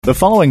The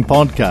following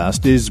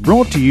podcast is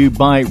brought to you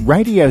by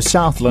Radio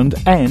Southland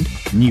and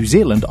New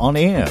Zealand On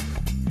Air.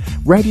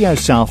 Radio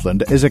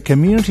Southland is a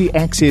community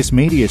access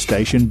media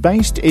station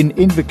based in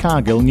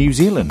Invercargill, New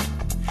Zealand.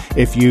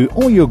 If you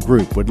or your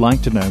group would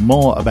like to know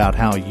more about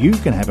how you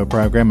can have a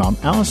program on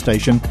our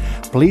station,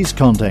 please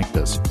contact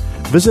us.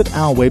 Visit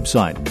our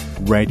website,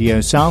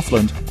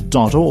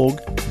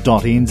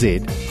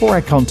 radiosouthland.org.nz, for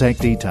our contact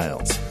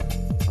details.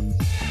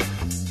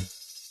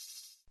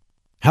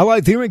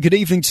 Hello there and good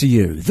evening to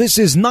you. This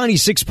is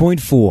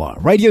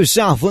 96.4 Radio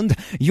Southland.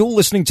 You're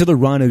listening to The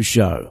Ryno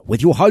Show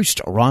with your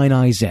host, Ryan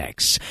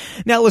Isaacs.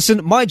 Now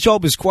listen, my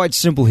job is quite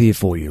simple here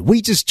for you.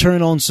 We just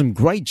turn on some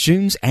great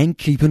tunes and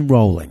keep it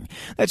rolling.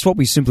 That's what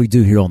we simply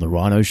do here on The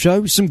Ryno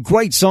Show. Some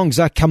great songs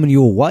are coming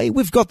your way.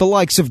 We've got the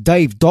likes of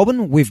Dave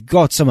Dobbyn. We've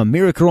got some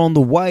America on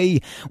the way.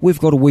 We've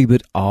got a wee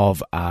bit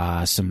of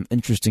some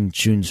interesting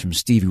tunes from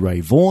Stevie Ray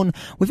Vaughn.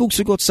 We've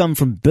also got some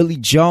from Billy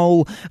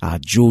Joel,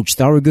 George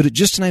Thorogood,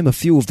 just to name a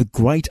few of the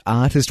great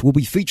artists we'll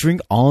be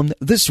featuring on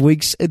this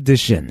week's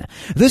edition.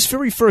 This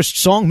very first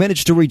song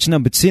managed to reach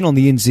number 10 on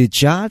the NZ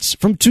charts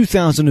from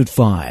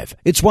 2005.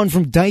 It's one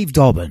from Dave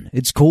Dobbyn.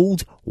 It's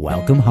called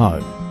Welcome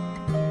Home.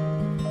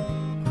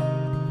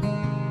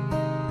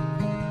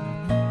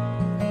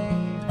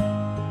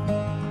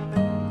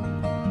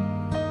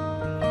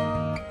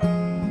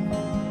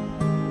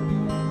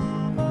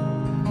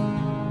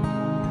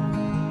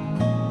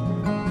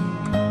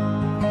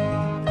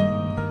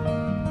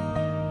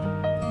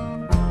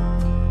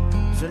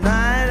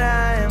 Tonight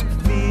I am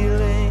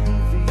feeling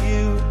for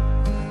you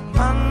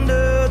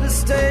under the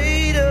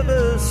state of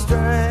a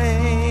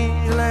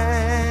strange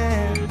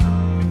land.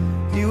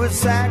 You would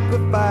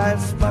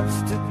sacrifice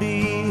much to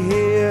be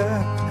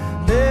here.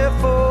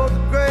 Therefore the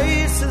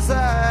graces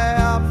I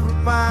offer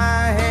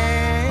my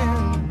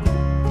hand.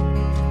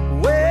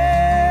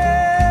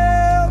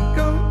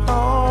 Welcome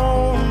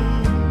home.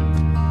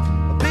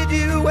 I bid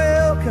you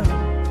welcome.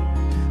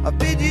 I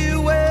bid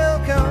you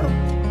welcome.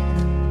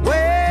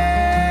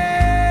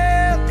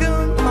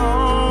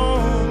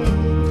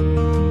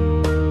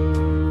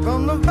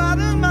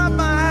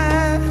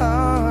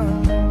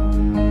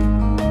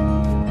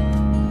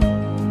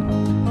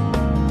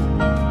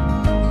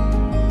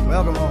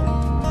 Welcome home.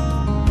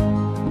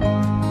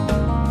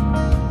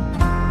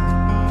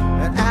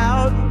 And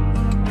out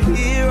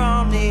here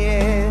on the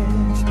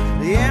edge,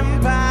 the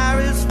empire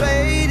is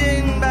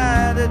fading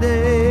by the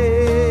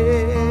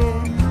day,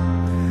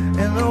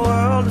 and the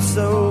world is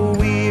so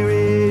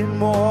weary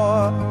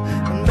more,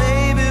 and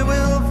maybe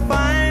we'll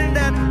find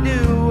that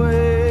new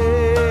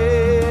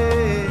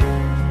way.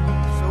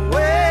 So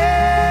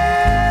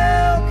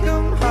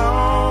welcome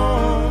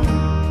home.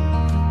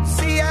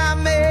 See, I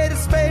made a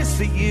space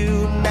for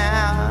you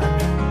now.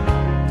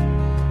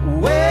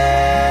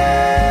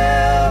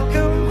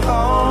 Welcome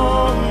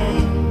home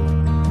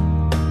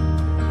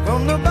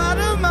from the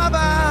bottom of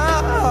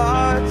our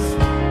hearts.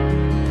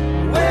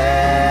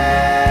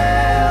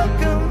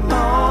 Welcome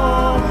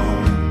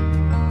home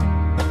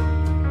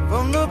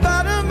from the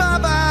bottom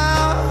of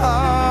our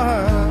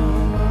hearts.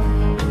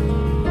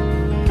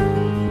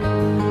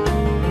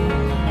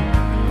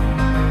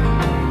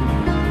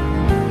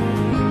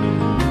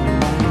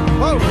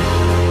 Whoa.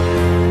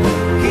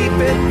 Keep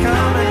it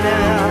coming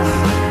now,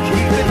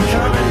 keep it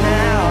coming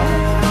now.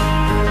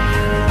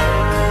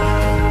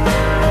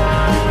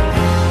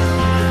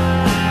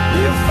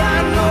 You'll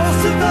find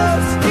most of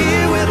us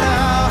here with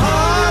our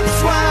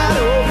hearts wide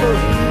open.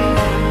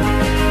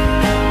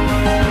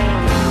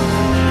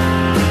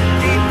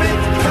 Keep it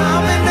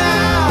coming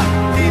now,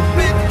 keep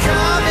it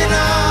coming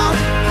on,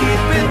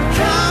 keep it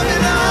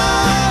coming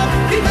on,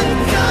 keep it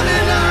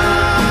coming on.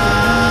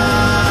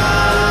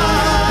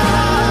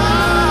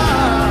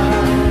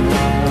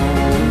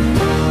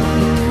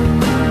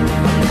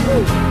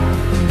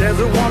 There's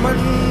a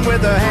woman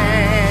with her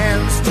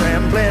hands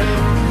trembling,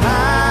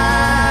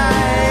 high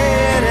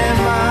and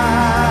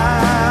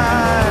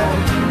mine,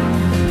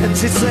 and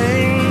she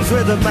sings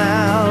with the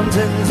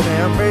mountains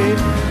memory,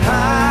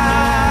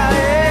 high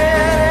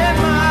and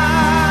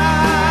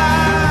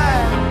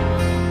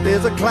mine.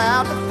 There's a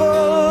cloud that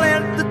full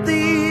into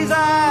these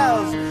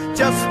eyes,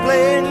 just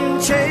playing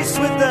chase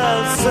with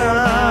the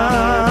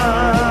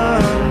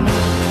sun,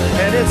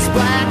 and it's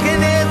black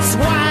and it's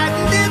white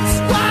and it's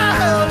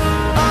wild.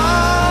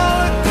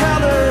 All the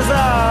colors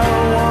are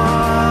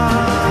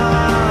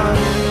one.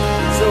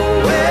 So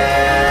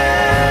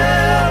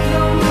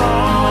welcome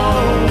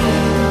home.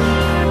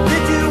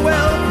 Bid you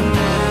welcome.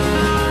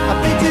 I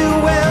bid you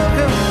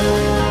welcome.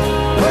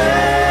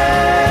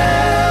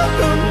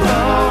 Welcome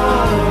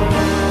home.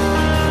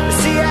 You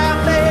see, I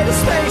made a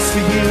space for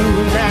you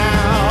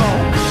now.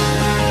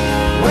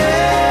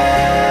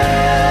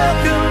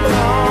 Welcome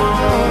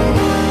home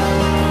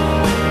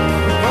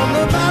from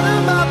the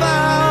bottom of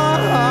our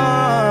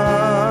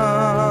hearts.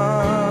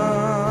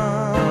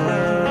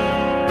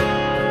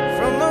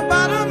 From the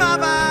bottom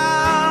of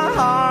our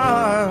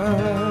hearts.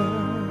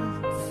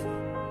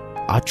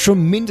 A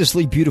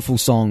tremendously beautiful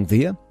song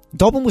there.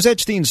 Dobbyn was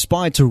actually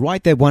inspired to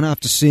write that one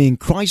after seeing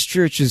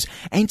Christchurch's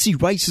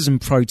anti-racism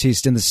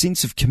protest and the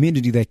sense of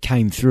community that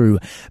came through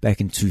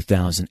back in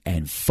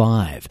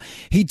 2005.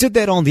 He did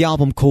that on the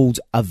album called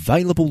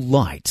Available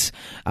Light,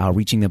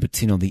 reaching number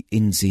 10 on the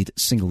NZ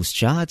singles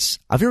charts.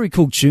 A very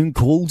cool tune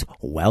called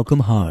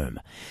Welcome Home.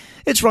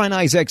 It's Ryno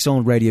Isaacs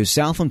on Radio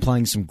Southland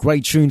playing some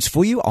great tunes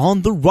for you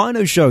on The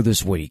Ryno Show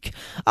this week.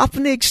 Up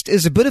next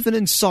is a bit of an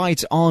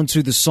insight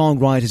onto the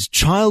songwriter's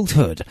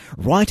childhood,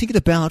 writing it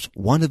about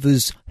one of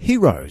his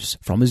heroes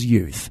from his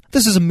youth.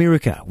 This is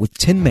America with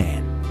Tin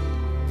Man.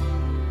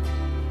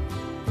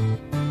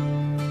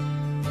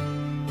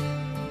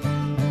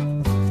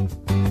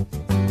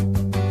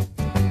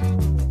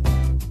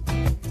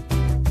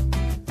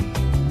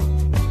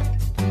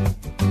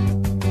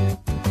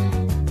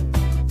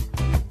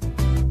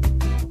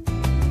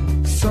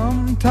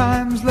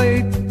 Sometimes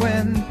late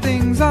when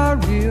things are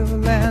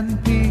real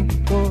and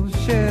people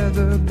share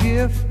the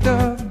gift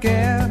of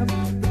gab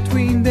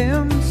between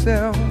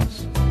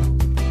themselves.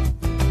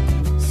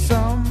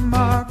 Some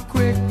are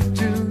quick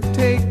to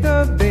take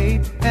the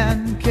bait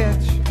and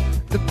catch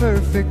the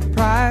perfect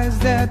prize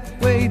that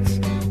waits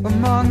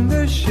among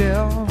the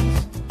shells.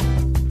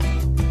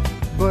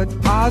 But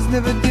Oz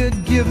never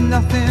did give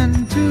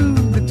nothing to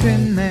the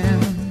Tin Man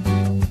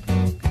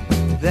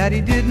that he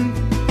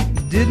didn't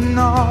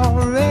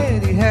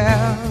already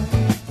have.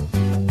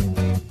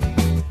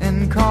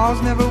 And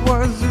cause never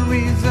was the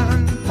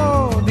reason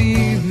for the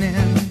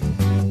evening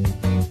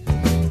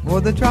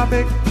or the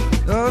Tropic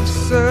of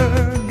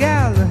Sir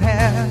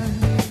Galahad.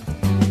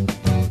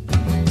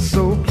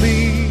 So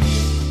please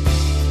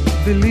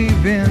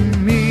believe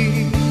in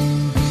me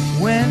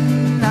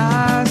when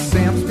I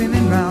say I'm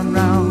spinning round,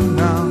 round,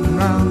 round,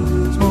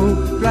 round.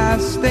 Smoke,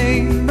 glass,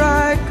 stain,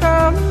 bright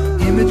cup,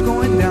 image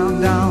going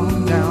down,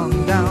 down,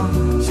 down,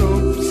 down.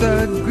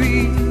 Soap,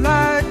 green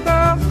light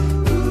bulb.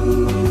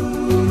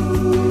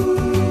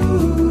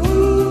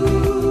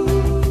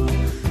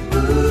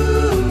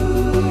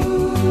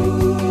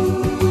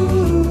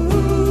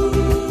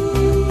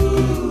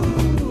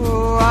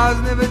 Oh, Oz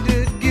never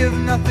did give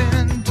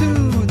nothing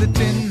to the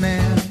Tin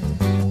Man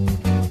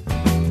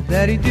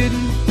that he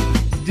didn't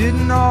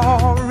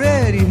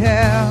already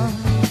have.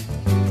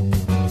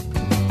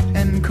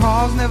 And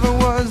cause never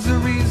was the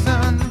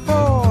reason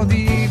for the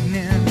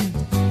evening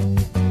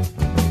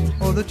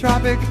or the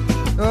Tropic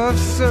of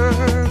Sir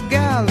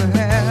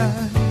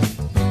Galahad.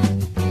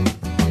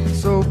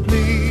 So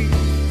please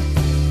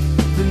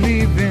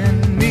believe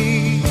in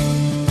me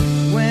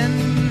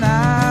when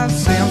I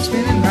say I'm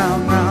spinning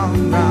round,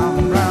 round,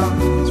 round,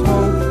 round.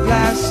 Smoke,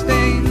 glass,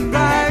 stain,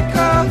 bright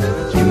cup,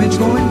 image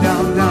going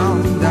down,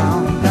 down,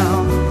 down,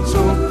 down.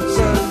 So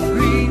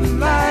green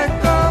light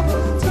up.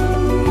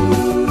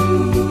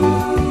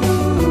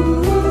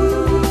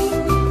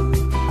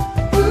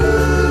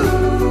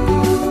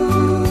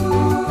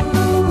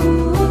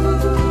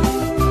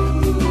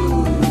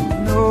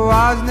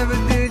 Oz never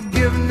did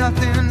give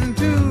nothing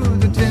to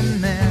the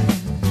Tin Man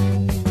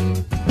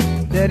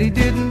that he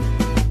didn't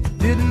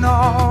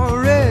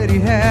already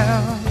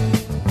have.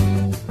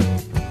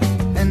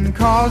 And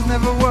cause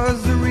never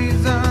was the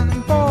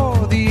reason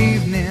for the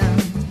evening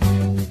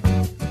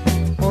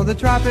or the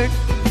Tropic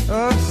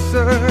of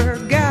Sir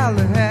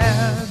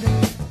Galahad.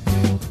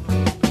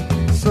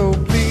 So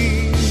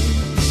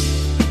please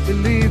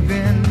believe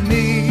in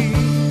me.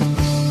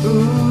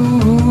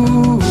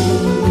 Ooh.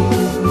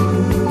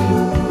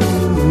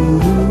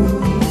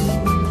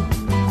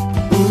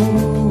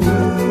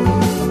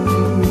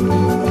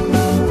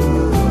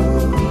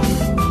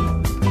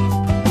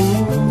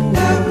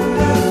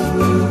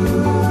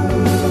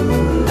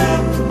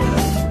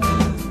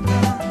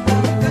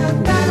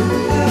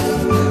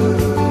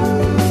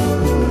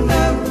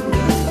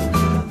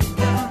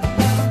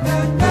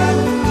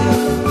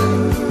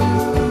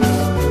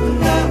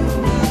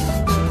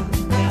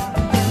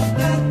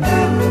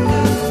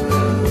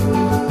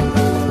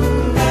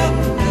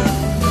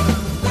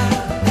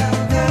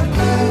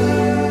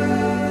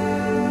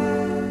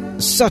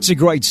 Such a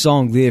great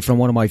song there from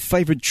one of my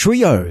favourite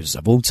trios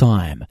of all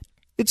time.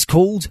 It's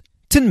called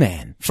Tin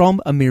Man from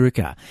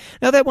America.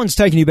 Now that one's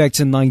taking you back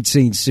to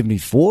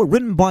 1974,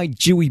 written by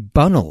Dewey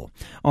Bunnell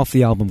off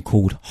the album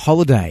called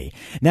Holiday.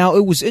 Now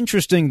it was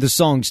interesting, the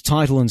song's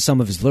title and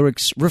some of his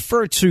lyrics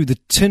refer to the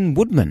Tin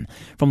Woodman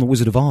from The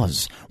Wizard of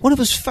Oz. One of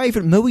his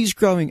favourite movies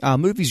growing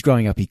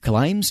up, he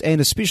claims, and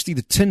especially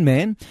the Tin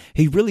Man.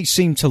 He really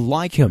seemed to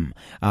like him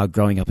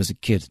growing up as a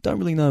kid. Don't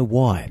really know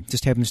why.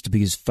 Just happens to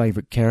be his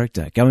favourite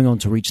character. Going on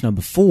to reach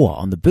number 4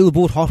 on the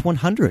Billboard Hot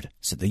 100.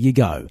 So there you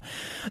go.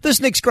 This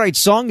next great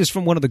song is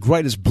from one of the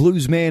greatest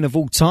blues men of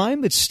all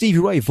time. It's Stevie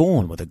Ray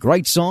Vaughn with a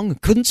great song,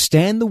 Couldn't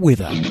Stand the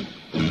Weather.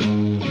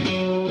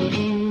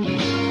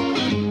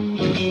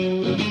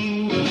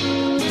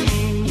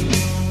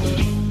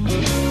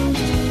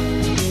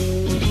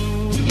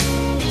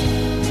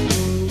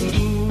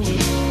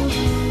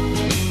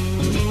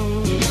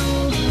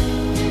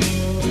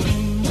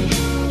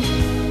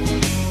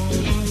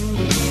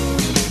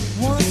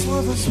 Once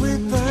was a sweet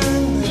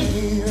thing,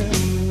 baby.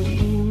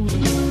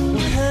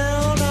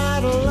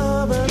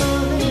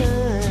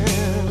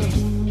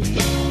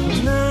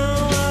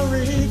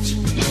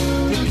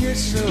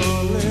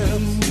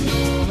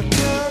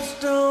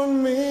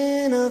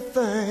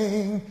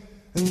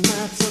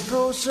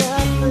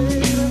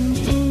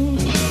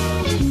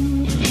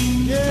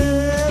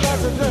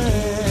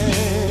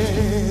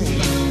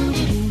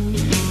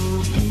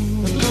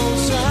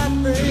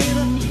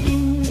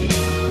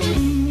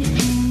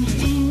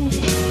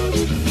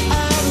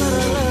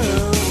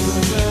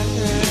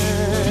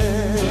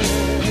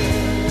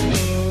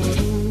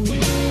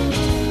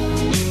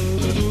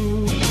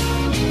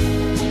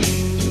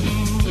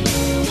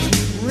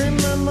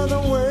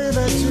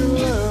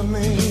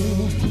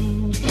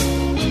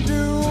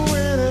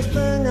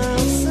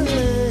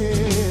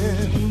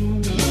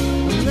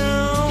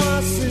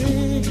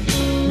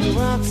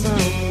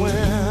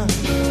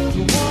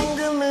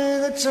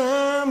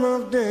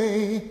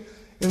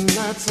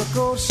 that's a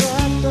cold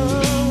shot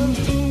done.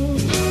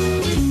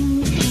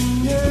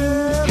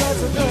 Yeah,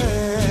 that's a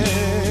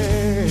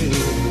day.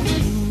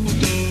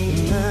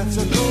 That's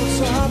a cold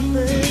shot,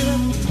 baby.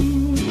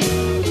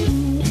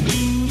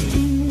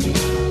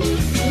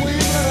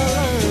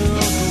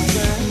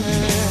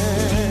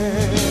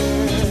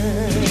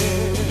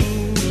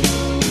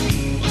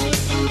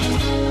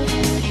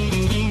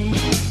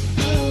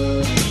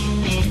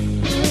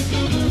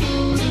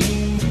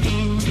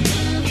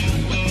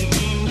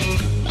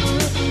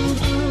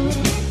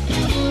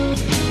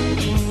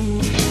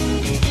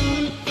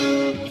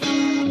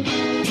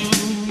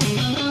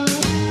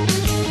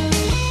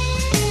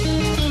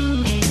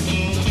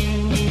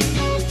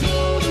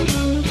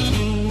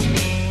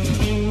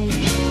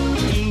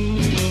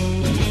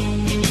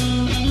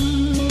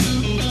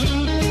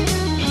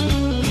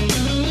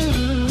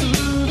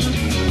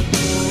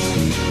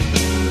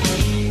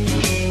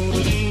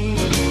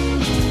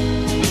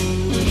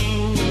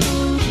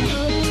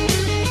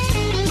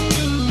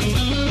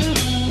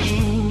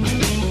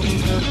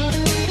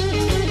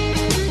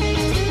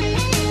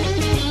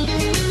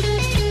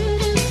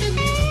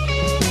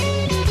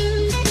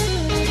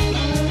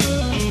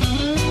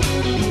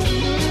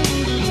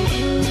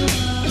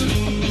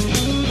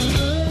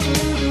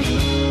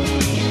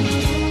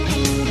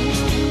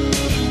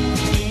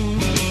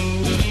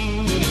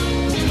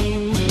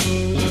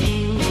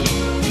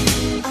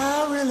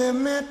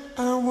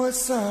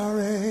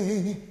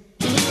 Sorry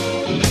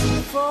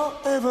for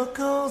ever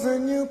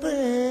causing you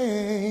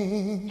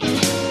pain.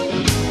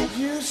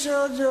 You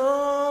showed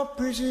your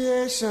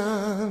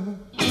appreciation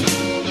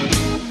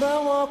by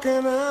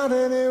walking out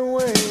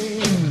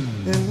anyway,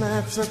 and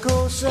that's a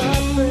cold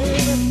shot,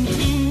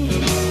 baby.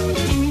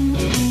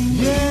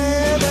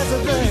 Yeah, that's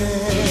a day,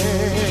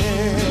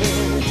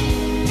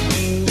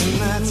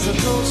 and that's a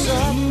cold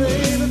shot,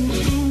 baby.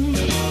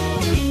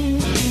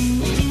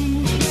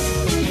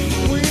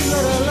 We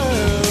let our love.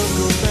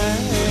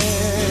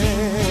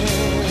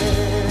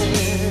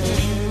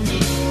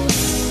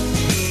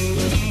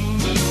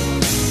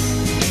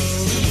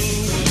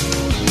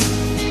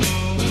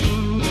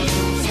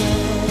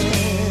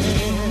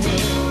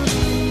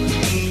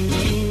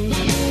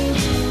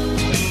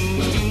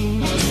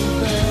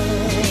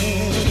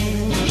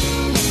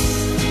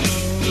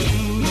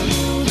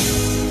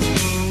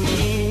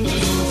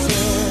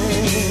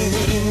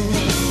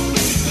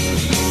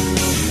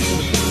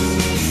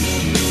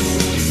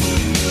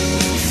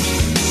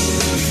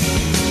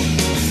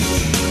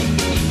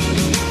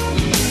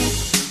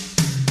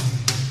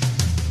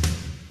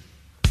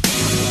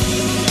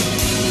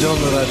 Don't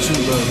let our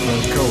true love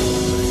run cold.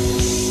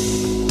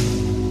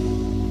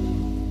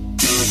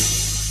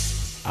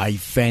 A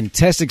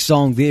fantastic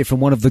song there from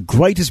one of the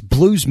greatest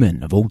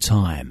bluesmen of all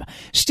time,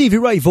 Stevie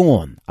Ray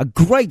Vaughn. A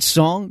great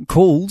song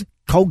called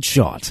Cold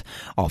Shot,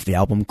 off the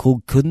album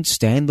called Couldn't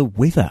Stand the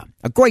Weather.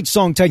 A great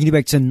song taking you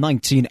back to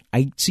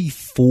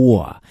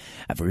 1984.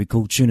 A very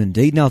cool tune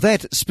indeed. Now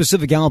that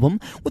specific album,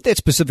 with that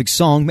specific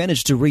song,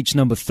 managed to reach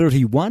number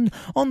 31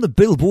 on the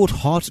Billboard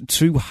Hot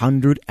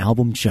 200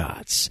 album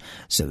charts.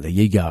 So there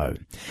you go.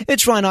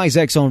 It's Ryno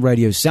Isaacs on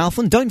Radio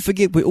Southland. Don't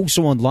forget we're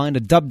also online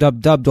at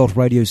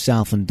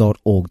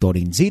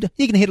www.radiosouthland.org.nz.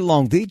 You can head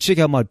along there, check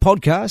out my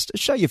podcast,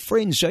 show your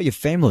friends, show your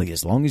family.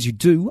 As long as you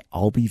do,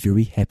 I'll be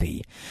very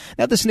happy.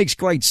 Now this next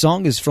great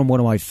song is from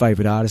one of my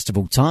favourite artists of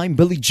all time,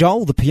 Billy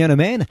Joel, the Piano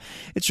Man.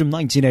 It's from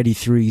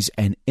 1983's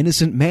An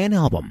Innocent Man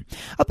album.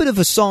 A bit of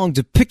a song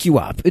to pick you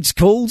up. It's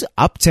called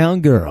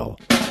Uptown Girl.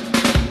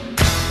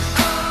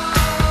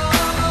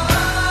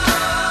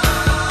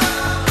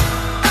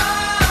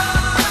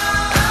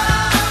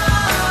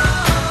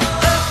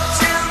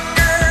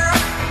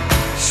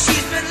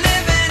 She's been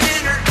living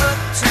in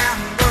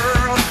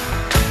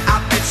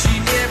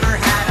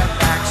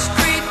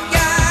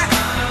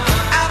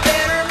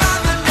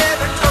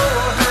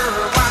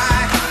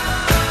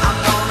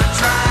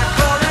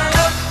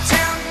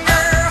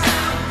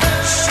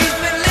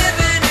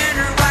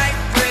her white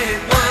bread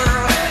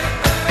world.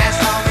 As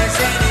long as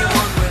ain't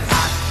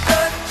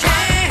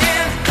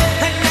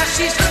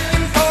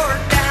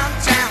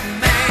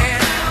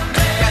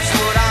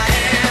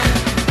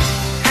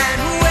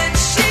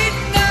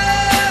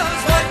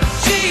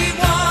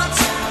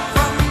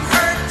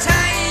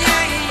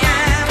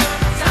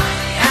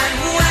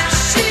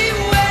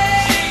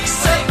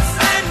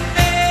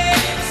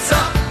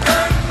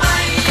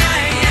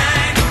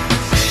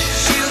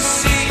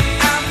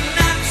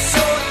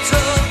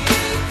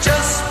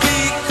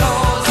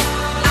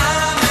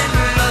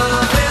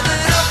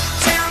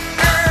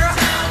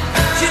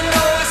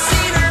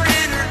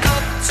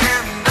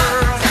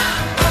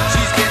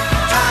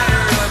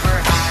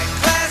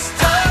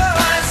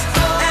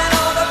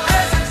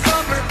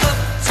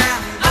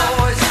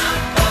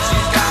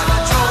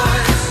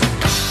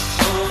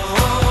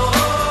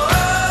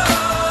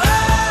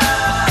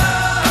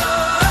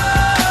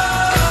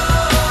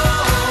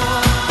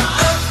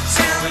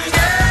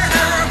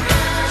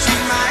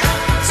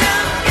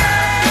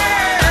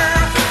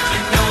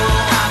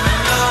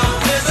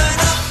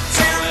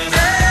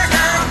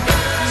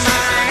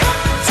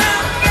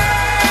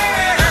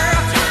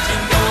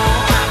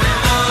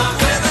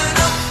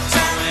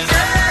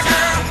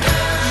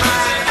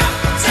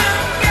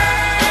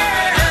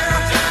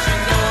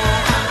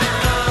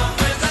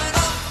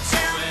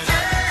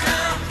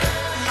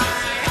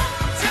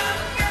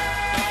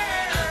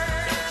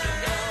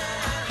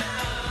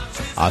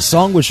A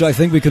song which I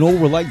think we can all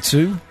relate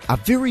to. A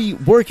very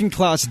working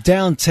class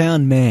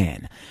downtown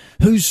man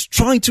who's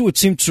trying to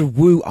attempt to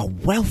woo a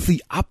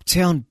wealthy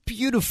uptown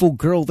beautiful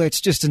girl that's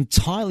just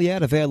entirely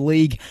out of our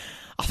league.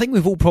 I think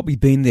we've all probably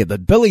been there,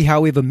 but Billy,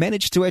 however,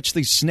 managed to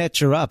actually snatch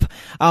her up.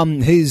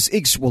 His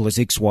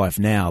ex-wife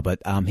now,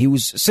 but he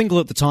was single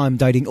at the time,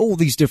 dating all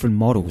these different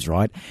models,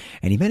 right?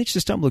 And he managed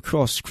to stumble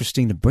across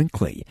Christina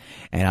Brinkley,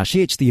 and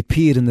she actually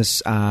appeared in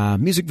this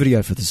music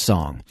video for the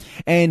song.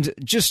 And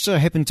just so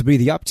happened to be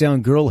the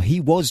uptown girl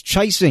he was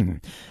chasing,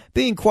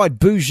 being quite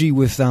bougie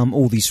with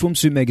all the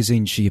swimsuit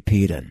magazines she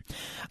appeared in.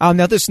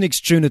 Now this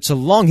next tune, it's a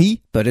longie,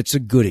 but it's a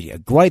goodie. A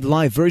great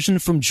live version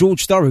from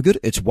George Thorogood.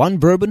 It's one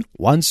bourbon,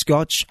 one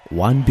scotch,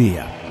 one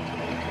beer.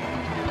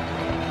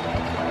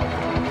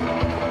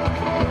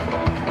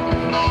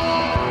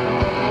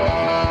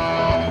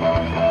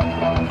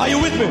 Are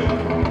you with me?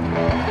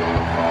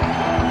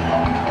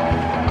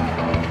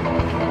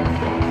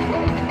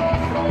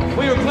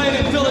 We were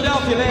playing in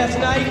Philadelphia last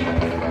night,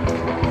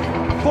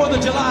 4th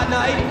of July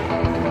night.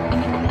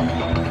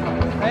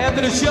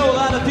 After the show, a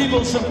lot of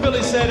people from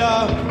Philly said,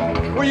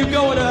 where you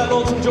going,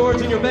 Lonesome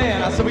George, and your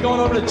band? I said, we're going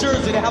over to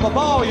Jersey to have a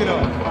ball, you know.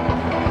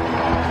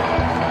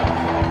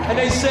 And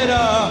they said,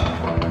 I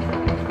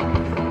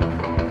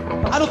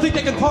don't think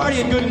they can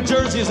party as good in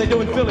Jersey as they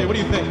do in Philly. What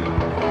do you think?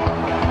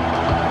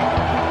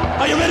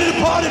 Are you ready to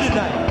party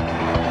tonight?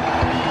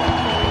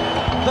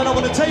 Then I'm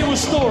going to tell you a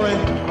story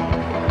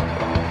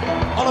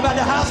all about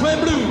the Houseman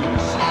Blues.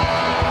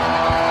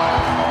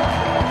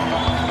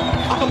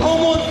 I come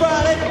home on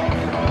Friday.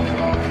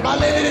 My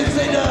lady didn't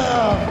say,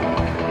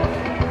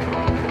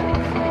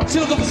 she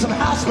looking for some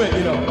house rent,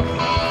 you know.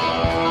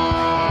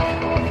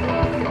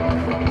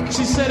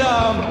 She said,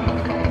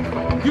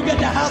 you get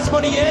the house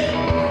money yet?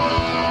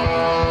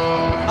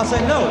 I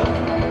said, no.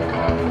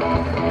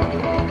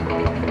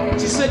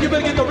 She said, you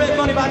better get the rent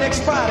money by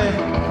next Friday.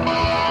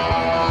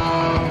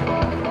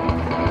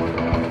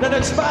 The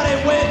next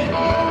Friday went,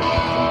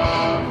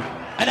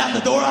 and out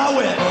the door I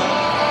went.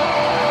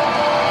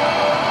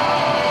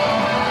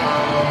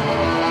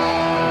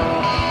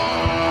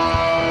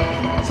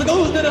 So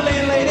goes to the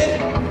landlady.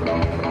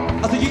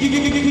 I said,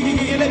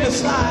 you let me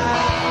slide.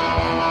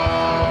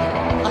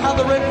 I have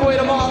the rent for you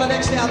tomorrow, the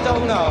next day I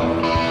don't know.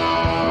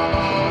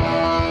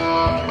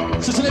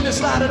 So she let me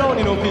slide it on,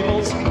 you know,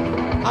 peoples.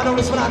 I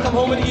notice when I come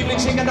home in the evening,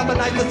 she ain't got nothing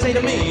nice to say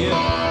to me.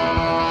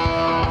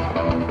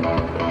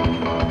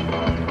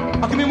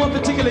 I come in one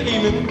particular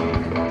evening.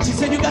 She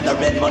said, you got the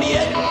rent money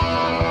yet?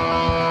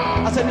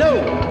 I said, no.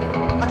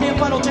 I can't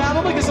find no job.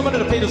 I'm gonna get somebody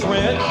to pay this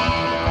rent.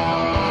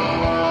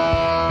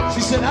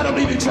 She said, I don't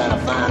need you trying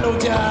to find no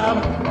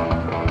job.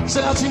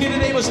 Said all she needed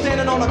today was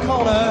standing on a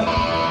corner,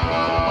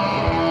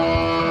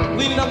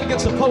 leaning up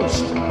against a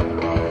post.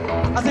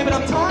 I said, but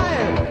I'm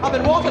tired. I've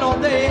been walking all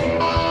day.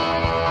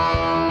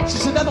 She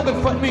said, that don't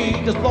confront me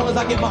as long as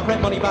I get my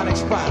rent money by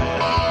next Friday.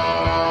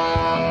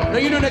 Now,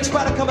 you know, next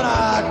Friday coming,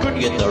 I couldn't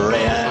get the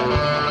rent.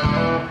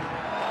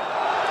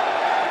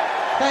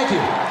 Thank you.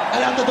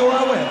 And out the door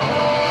I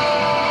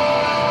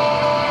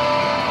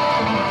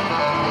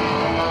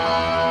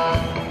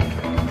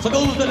went. So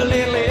goes to the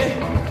landlady.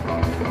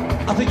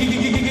 I think you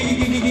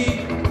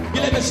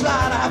let me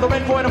slide. I have the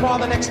rent for you tomorrow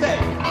the next day.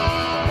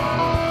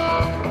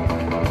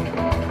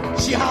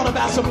 She hollered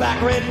about some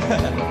back rent.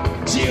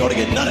 She ain't gonna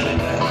get none of it.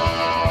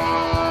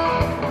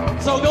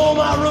 So go in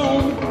my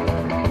room.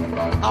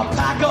 I'll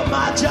pack up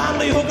my John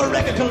Lee Hooker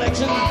record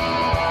collection.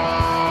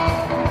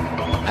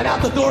 And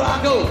out the door I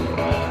go.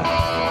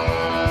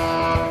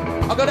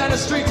 I'll go down the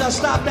streets. I'll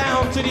stop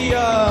down to the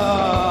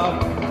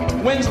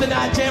Wednesday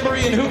night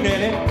jamboree in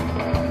Hootenanny.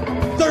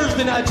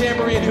 Thursday night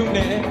jamboree in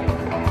Hootenanny.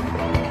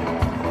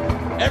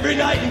 Every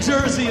night in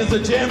Jersey is a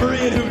jamboree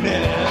in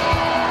Hootenanny.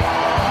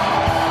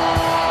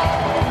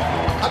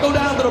 I go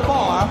down to the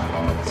bar,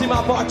 see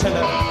my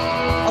bartender.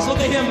 I was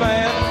looking at him,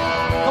 man.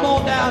 Come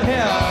on down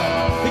here.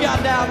 He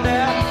got down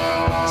there.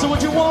 So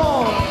what you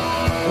want?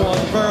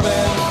 One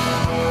bourbon,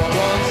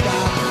 one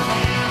scotch,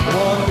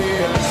 one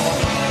beer.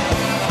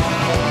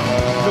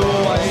 No,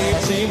 I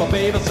ain't seen my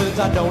baby since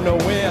I don't know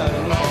when.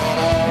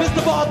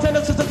 Mr.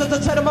 Bartender,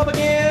 set him up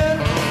again.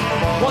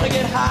 Wanna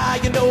get high,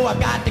 you know I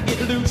got to get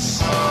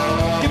loose.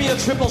 Give me a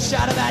triple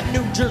shot of that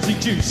New Jersey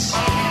juice.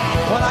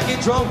 When I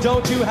get drunk,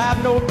 don't you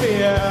have no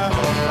fear.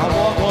 I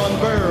want one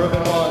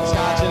bourbon, one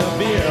scotch and a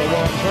beer.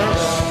 One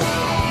bourbon,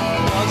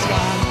 one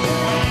scotch,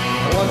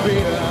 one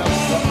beer.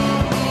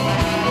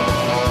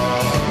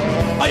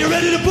 Are you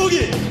ready to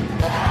boogie?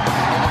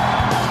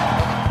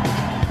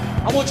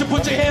 I want you to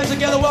put your hands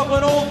together, welcome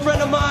an old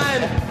friend of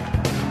mine,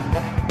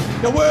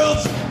 the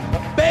world's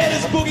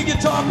baddest boogie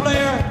guitar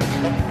player,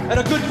 and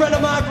a good friend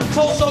of mine from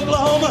Tulsa,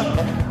 Oklahoma,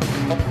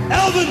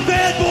 Alvin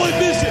Bad Boy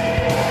Bishop.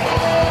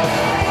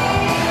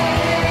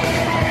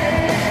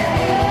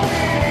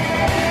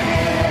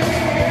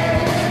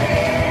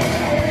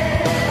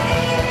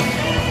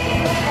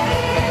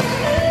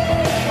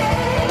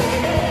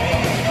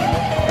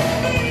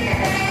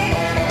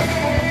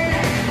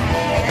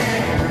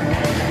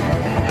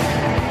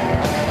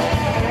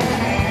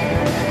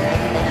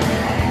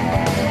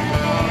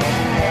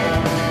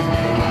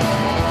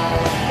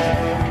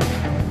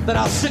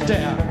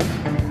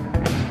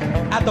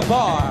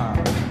 bar,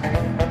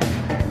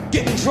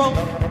 getting drunk,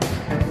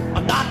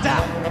 I'm knocked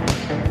out,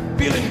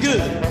 feeling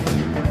good,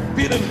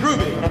 feeling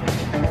groovy,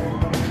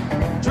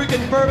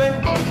 drinking bourbon,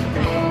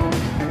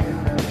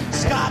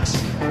 scotch,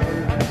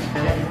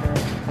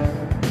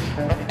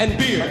 and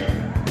beer.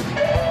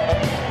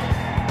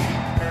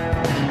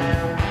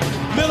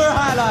 Miller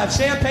High Life,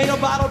 champagne or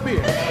bottled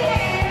beer.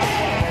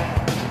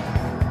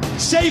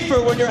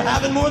 Safer when you're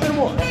having more than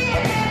one.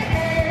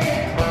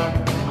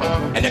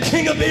 And the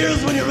king of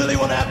beers when you really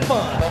want to have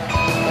fun.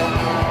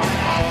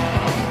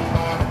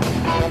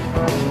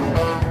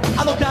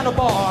 I look down the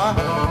bar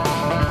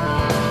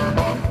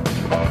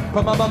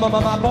from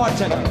my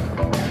bartender.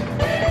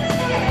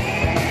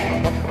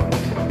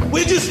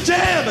 We're just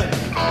jamming.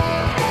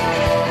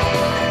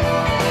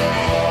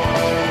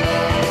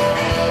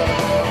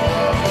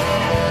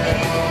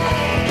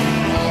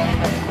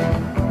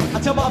 I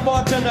tell my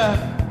bartender,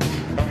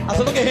 I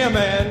said, look at here,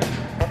 man.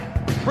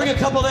 Bring a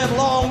couple of them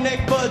long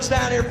neck buds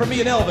down here for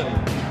me and Elvin.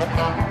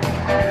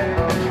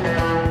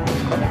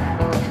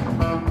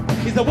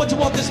 He said, what you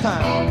want this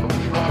time?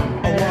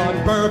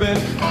 One bourbon,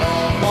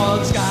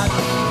 one scotch,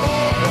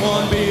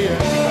 one beer.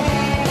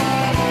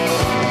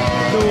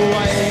 No,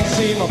 I ain't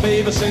seen my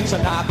baby since the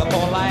night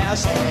before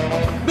last.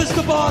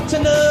 Mr.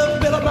 Bartender,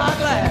 fill up my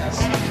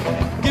glass.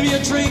 Give me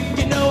a drink,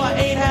 you know I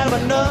ain't had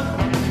enough.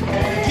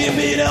 Give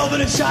me an Elvin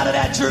and shot of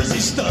that Jersey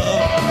stuff.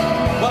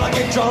 Well, I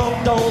get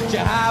drunk, don't you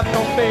have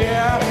no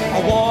fear. I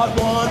want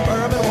one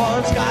bourbon,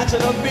 one scotch,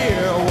 and a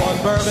beer. One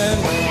bourbon,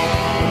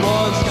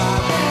 one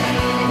scotch,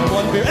 and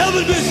one beer.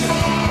 Elvin Bishop!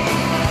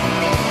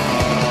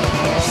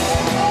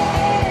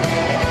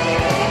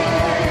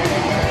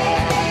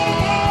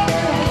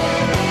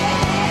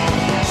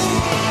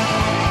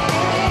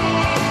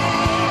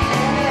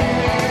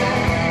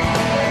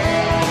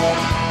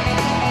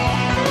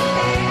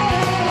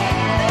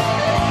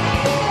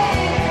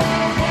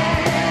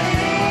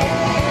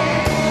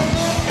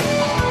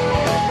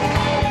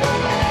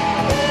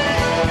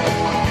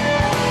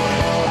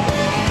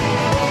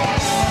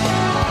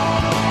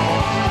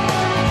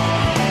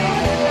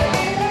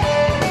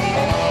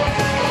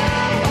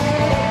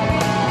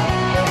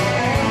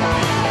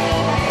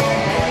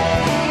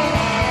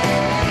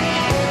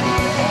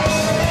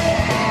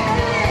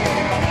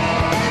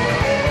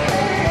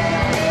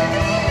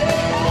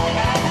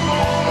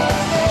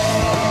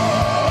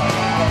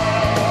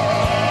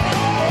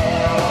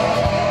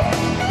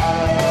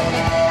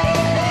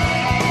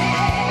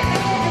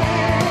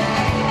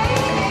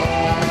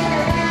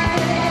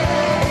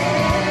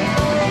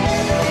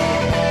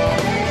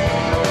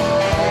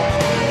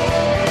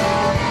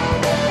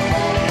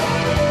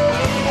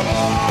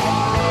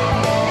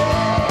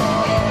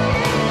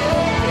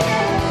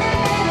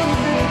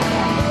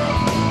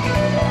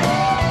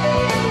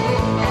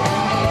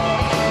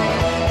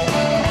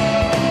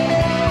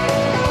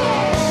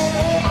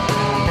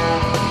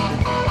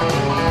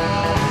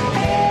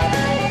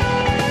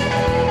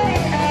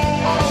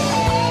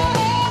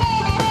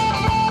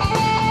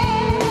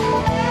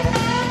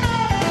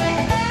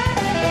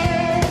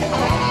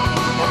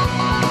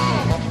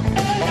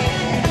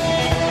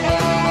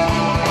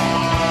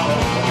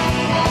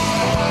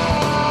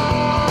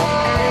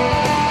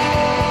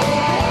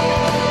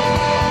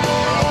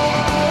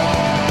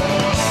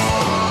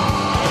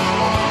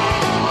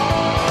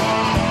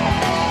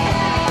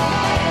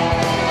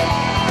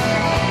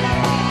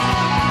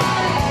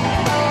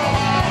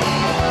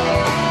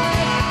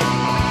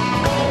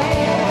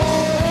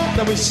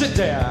 We sit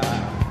there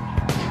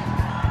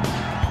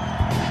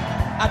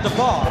at the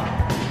bar,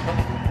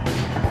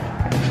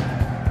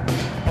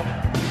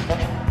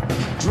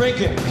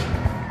 drinking,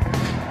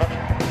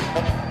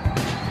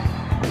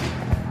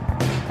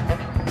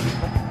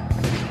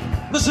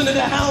 listening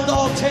to Hound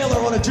Dog Taylor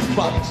on a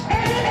jukebox,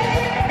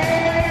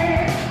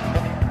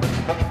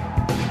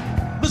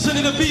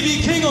 listening to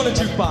B.B. King on a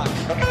jukebox,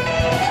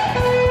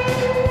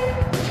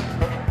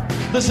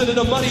 listening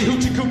to Muddy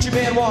Hoochie Coochie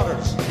Man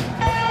Waters,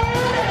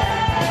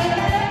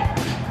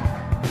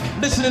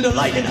 listening to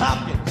Lightning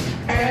Hopkins.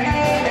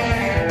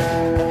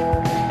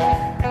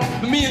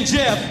 Me and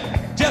Jeff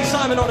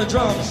Simon on the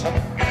drums.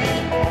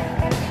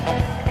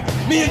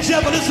 Me and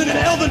Jeff are listening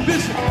to Elvin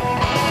Bishop.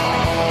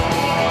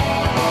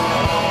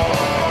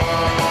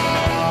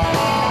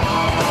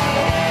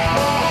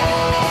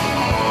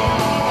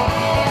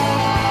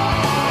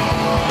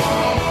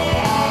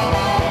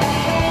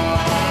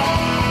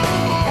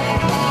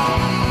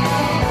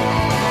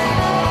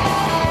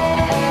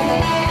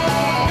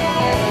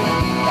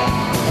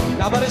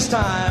 Now by this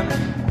time,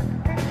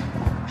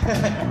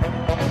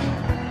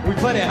 we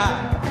plenty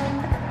high.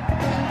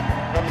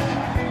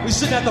 We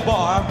sitting at the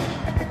bar.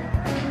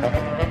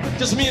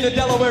 Just me and the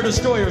Delaware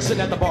Destroyer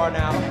sitting at the bar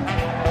now.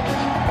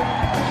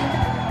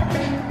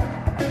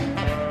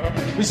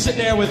 We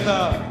sitting there with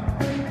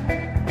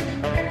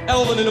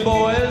Elvin and the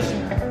boys.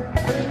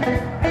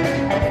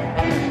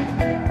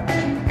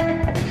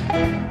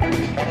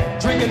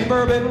 Drinking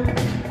bourbon,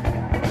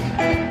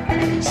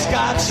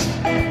 scotch,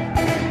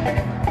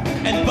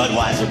 and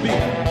Budweiser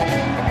beer.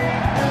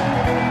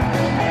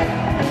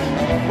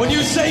 When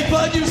you say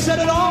bud, you said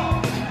it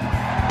all.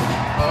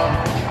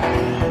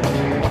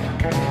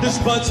 This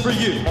bud's for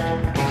you.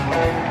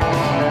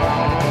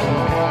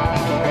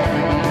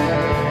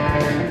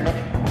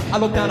 I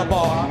look down a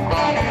bar.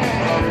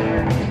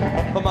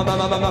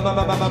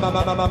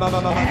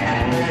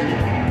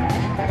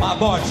 My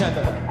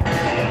bartender.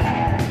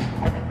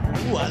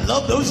 Ooh, I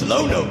love those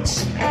low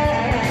notes.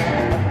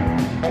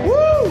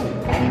 Woo!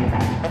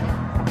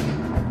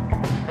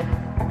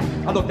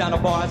 I look down the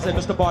bar and say,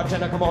 Mr.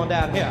 Bartender, come on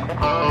down here.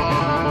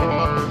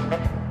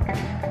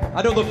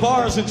 I know the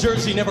bars in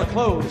Jersey never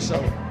close,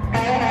 so.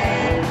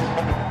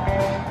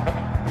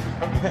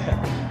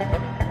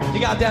 He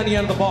got down the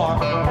end of the bar.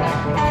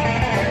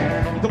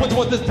 He said, what do you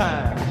want this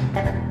time?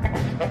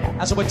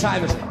 I said, what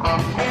time is it?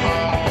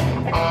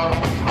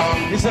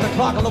 He said, the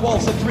clock on the wall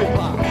said 3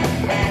 o'clock.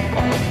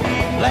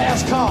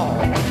 Last call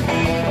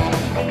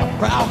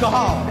for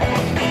alcohol.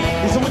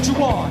 He said, what you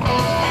want?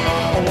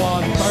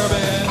 One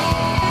bourbon,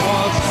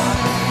 one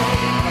scotch,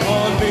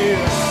 one beer.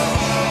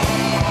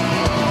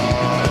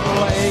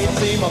 I ain't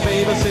seen my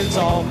baby since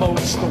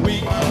almost a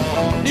week.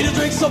 Need a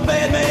drink so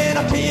bad, man,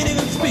 I can't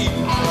even speak.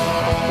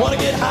 Wanna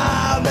get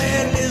high,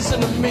 man,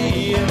 listen to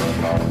me.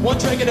 One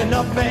drink ain't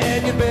enough,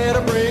 man, you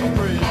better bring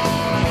 3.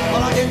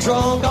 When I get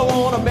drunk, I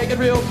wanna make it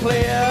real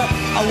clear.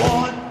 I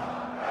want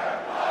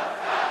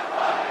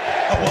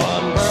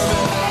one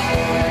bourbon,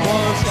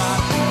 one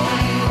scotch,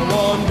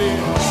 one beer.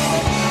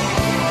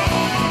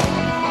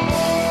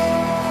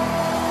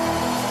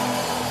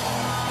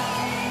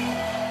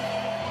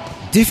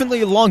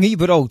 Definitely a longie,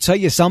 but I'll tell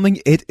you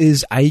something, it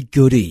is a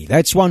goodie.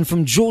 That's one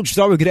from George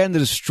Thorogood and the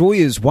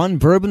Destroyers, 1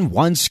 bourbon,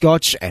 1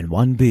 scotch, and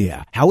 1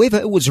 beer. However,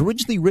 it was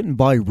originally written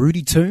by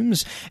Rudy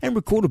Toombs and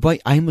recorded by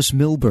Amos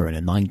Milburn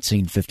in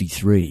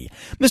 1953.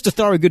 Mr.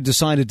 Thorogood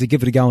decided to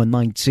give it a go in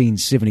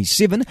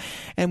 1977,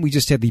 and we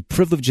just had the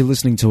privilege of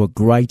listening to a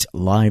great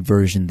live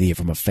version there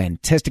from a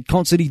fantastic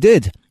concert he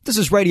did. This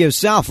is Radio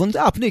Southland.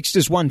 Up next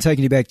is one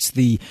taking you back to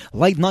the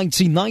late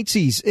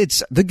 1990s.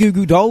 It's the Goo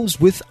Goo Dolls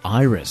with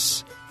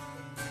Iris.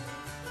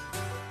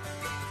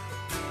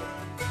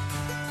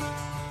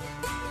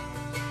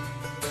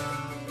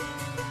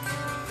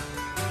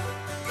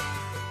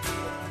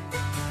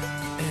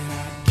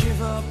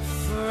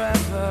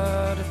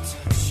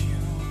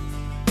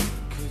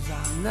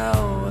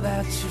 Know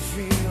that you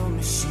feel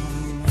me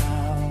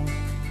somehow.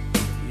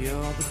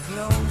 You're the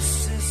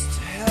closest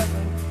to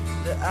heaven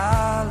that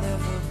I'll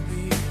ever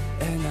be,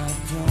 and I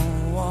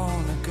don't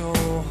wanna go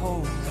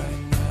home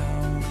right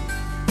now.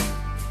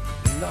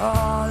 And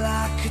all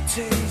I could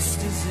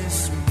taste is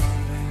this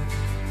moment,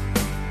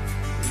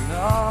 and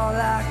all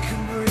I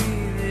can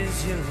breathe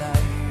is your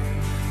life.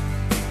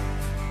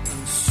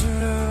 And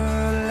sooner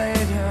or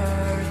later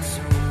it's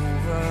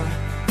over.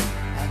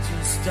 I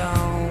just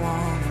don't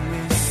wanna.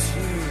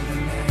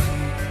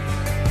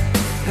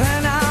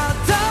 And I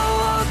don't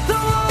want the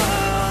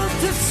world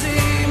to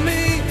see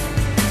me,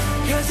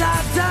 'cause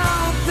I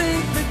don't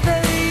think that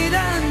they'd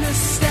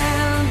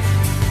understand.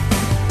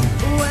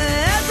 When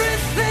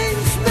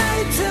everything's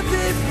made to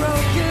be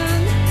broken,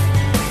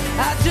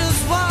 I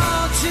just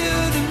want you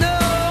to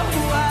know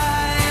who I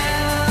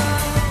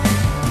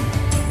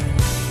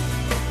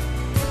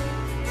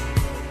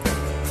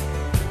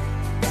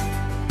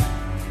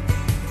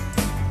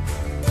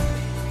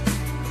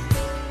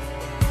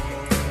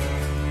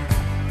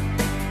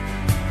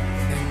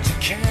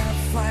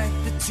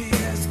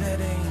tears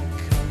that ain't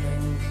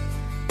coming,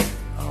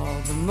 all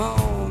the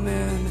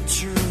moment the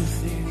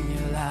truth in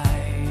your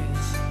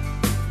eyes,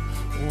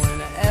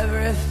 when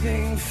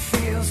everything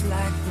feels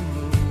like the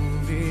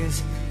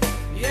movies,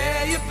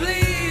 yeah, you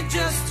bleed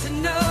just to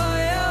know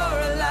you're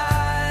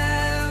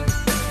alive.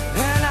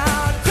 And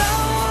I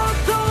don't want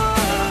the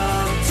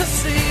world to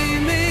see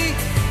me,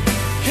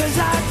 'cause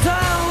I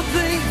don't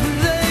think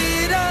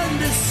they'd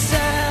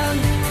understand.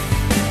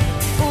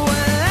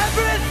 When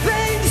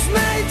everything's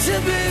made to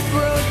be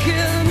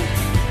broken,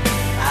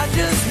 I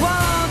just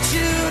want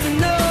you to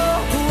know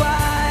who I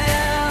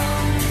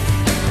am.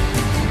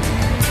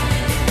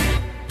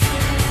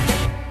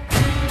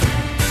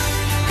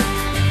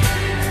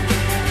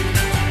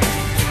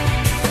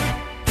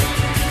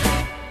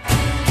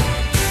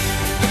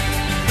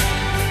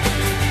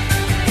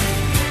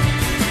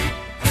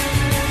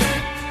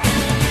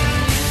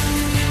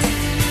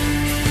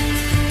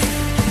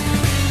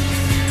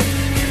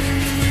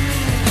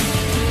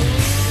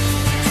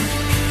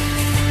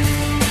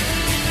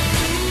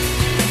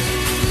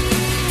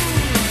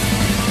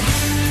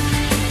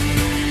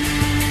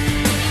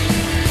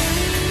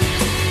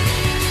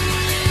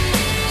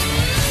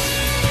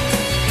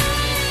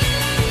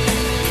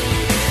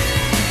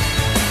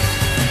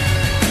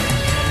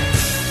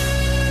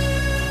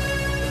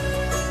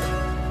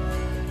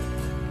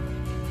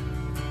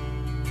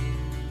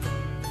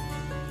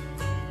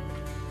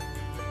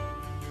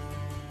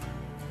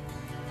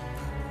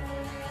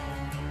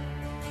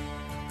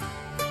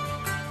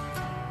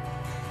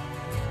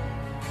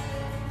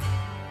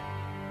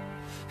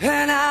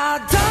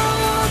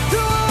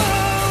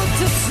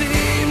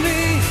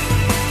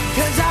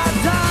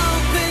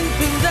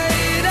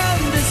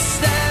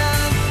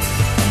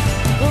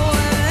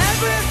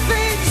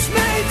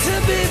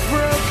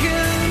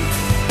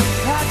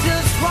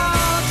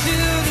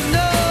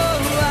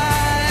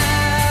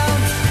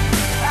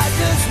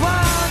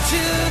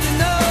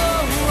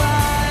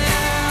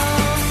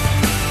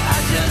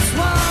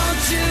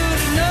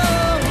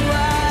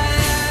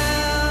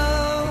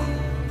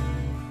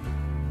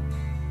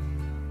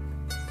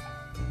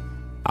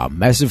 A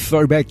massive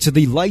throwback to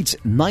the late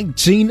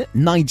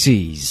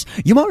 1990s.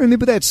 You might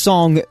remember that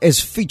song as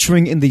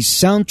featuring in the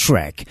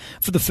soundtrack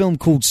for the film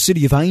called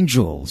City of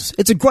Angels.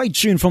 It's a great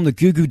tune from the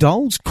Goo Goo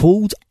Dolls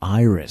called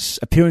Iris,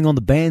 appearing on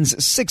the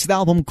band's sixth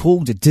album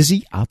called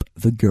Dizzy Up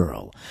the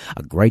Girl.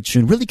 A great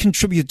tune, really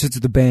contributed to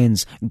the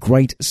band's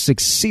great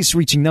success,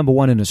 reaching number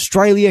one in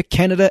Australia,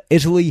 Canada,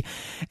 Italy,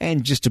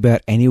 and just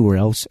about anywhere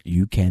else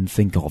you can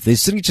think of. Their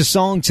signature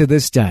song to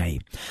this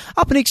day.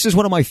 Up next is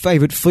one of my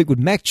favourite Fleetwood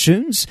Mac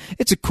tunes.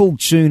 It's a cool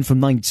tune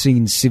from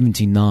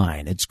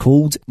 1979. It's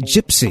called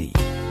Gypsy.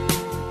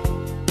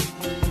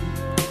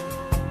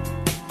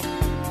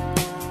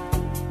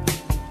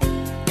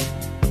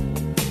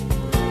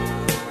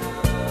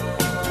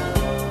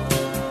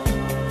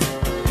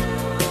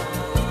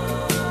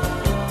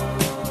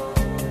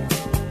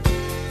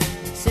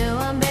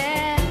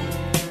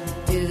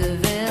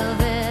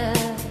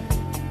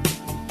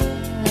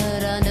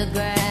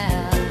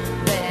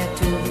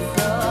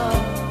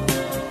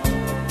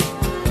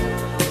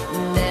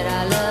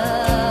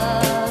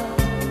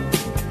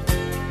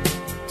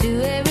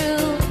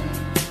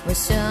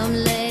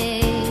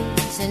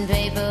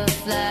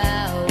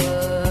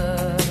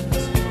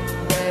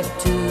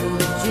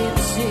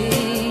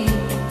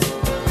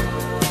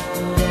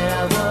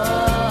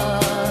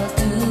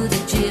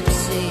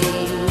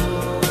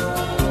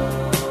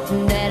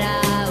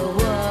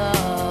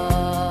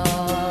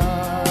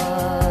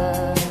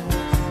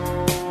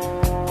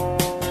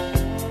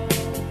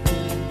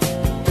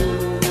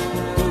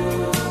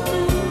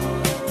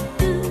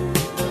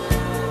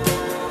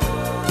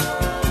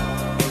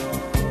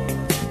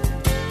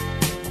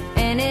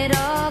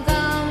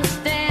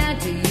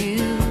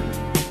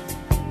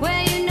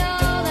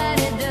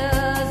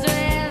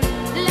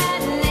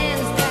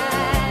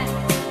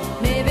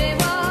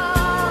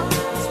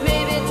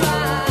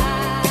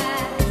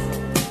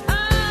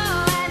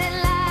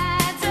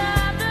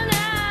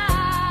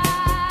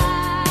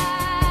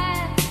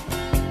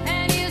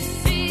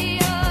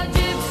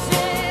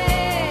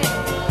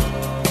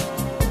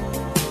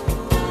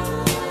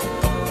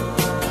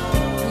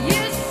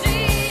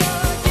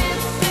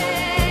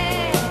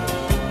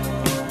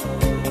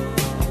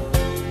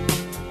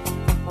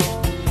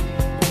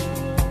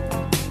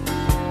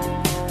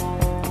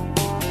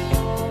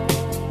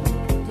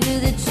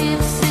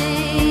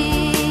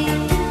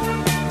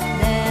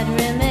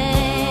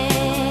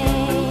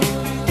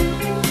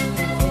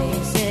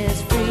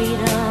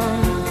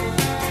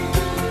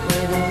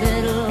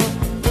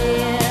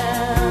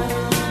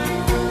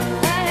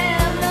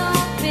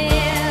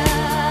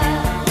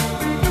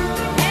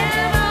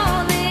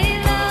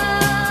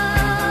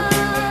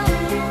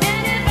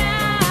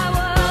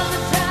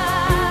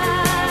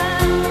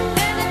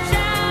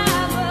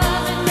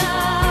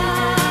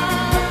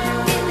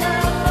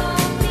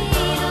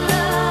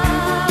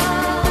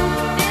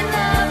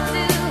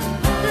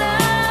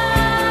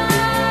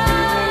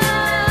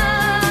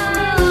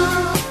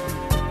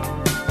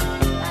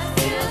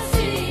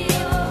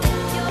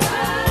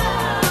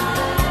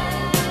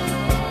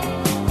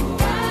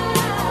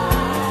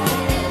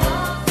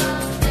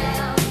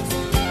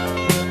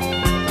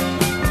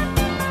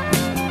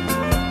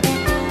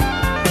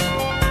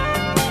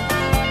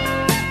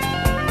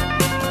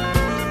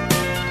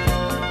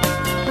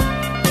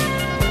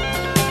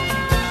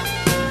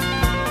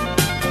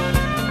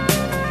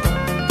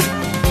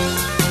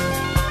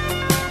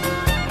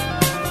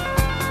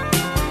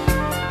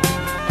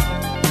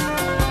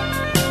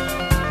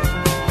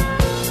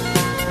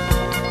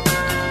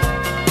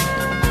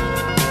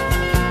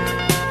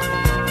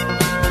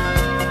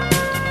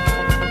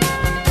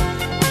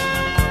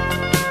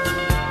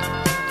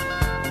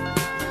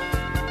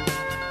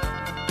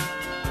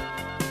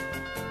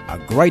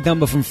 Great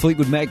number from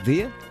Fleetwood Mac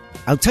there.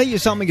 I'll tell you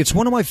something, it's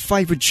one of my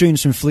favourite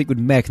tunes from Fleetwood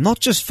Mac, not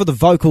just for the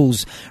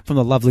vocals from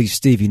the lovely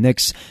Stevie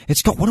Nicks.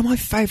 It's got one of my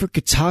favourite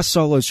guitar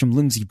solos from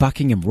Lindsey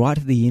Buckingham right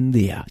at the end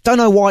there. Don't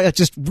know why, I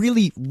just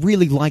really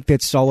like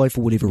that solo for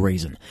whatever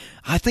reason.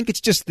 I think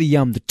it's just the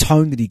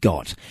tone that he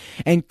got.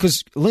 And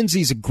because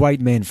Lindsey's a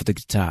great man for the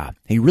guitar.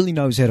 He really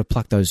knows how to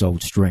pluck those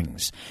old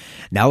strings.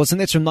 Now listen,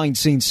 that's from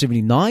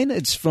 1979.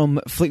 It's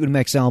from Fleetwood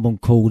Mac's album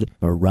called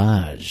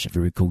Mirage. A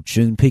very cool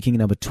tune, peaking at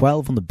number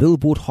 12 on the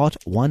Billboard Hot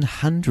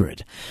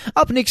 100.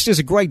 Up next is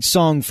a great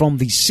song from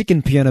the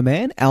second Piano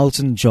Man,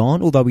 Elton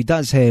John, although he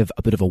does have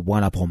a bit of a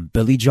one-up on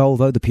Billy Joel,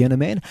 though, the Piano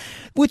Man.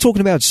 We're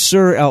talking about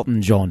Sir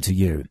Elton John to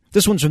you.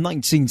 This one's from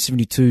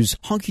 1972's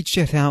Honky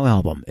Chet How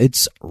album.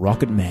 It's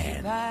Rocket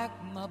Man.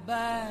 Packed my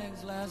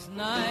bags last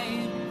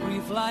night,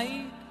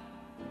 pre-flight.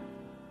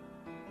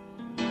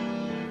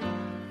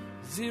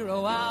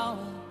 0 hour,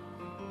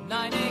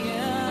 9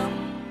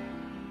 a.m.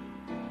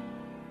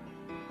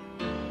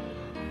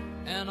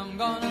 And I'm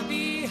gonna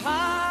be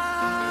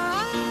high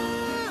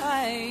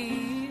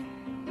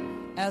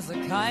as a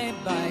kite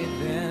by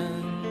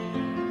then.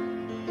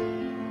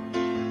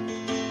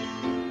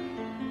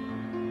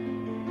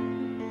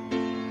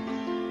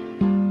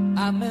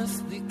 I miss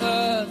the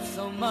earth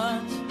so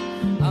much,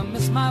 I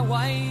miss my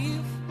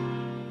wife.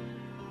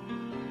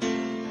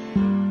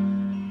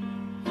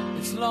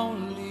 It's long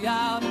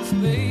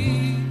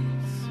place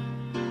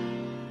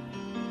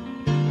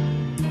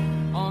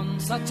on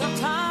such a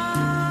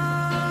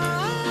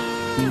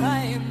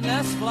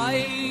timeless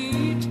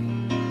flight.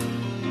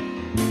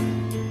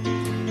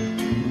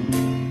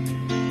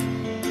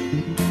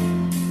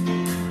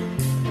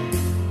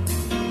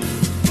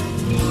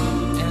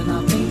 And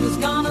I think it's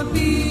gonna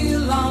be a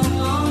long,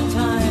 long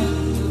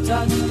time till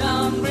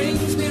touchdown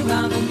brings me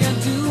round again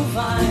to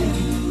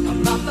find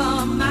I'm not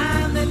the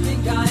man they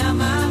think I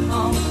am at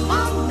home.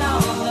 Oh no,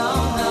 no,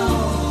 no,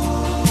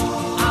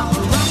 I'm a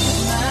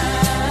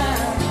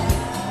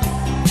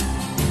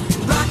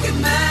rocket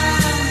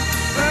man,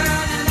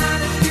 burning out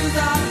his fuse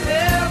out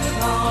there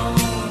alone.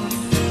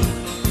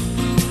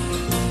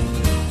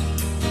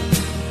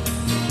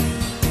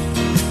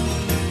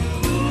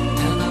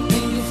 And I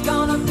think it's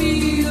gonna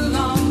be a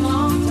long,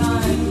 long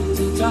time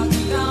till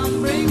touchdown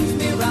brings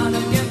me round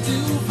again to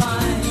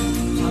find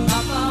I'm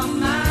not the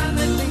man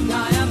they think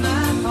I am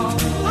at home.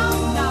 Oh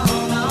no,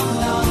 no,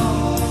 no,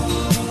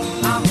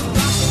 I'm a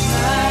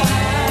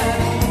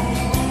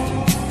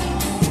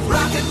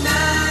rocket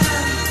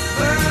man,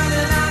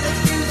 burning out his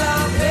fuse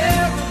out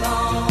there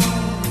alone.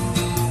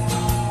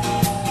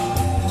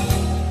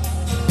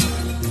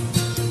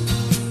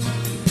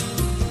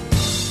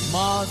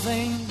 Mars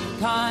ain't the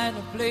kind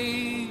of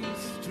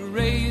place to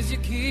raise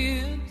your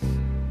kids.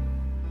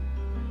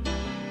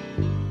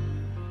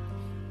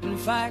 In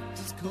fact,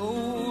 it's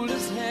cold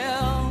as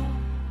hell,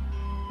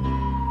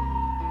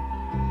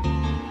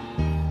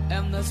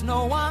 and there's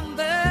no one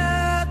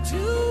there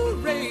to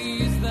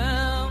raise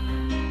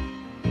them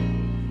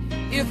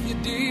if you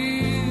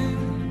did.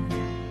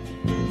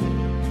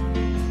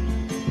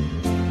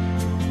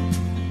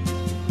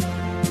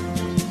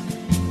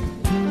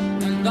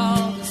 And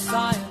all the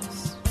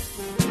science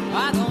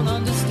I don't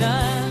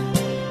understand,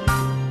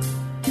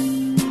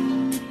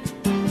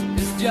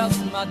 it's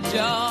just my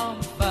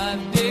job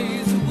 5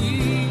 days a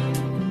week.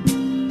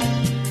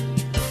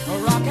 A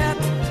rocket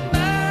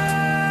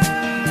man,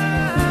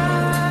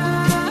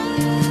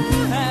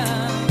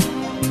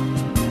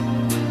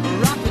 a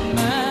rocket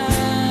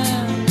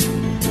man.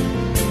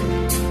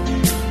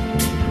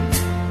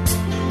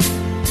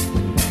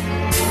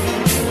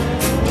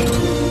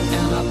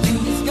 And I think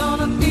it's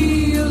gonna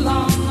be a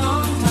long,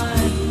 long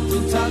time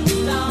till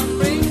touchdown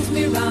brings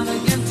me round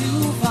again to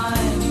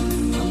find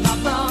I'm not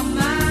the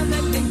man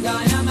they think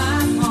I am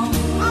at home.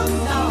 Oh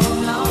no,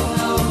 no,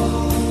 no,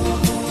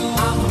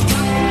 I'm a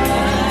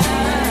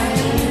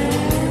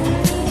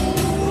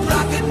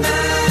rocket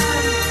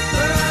man,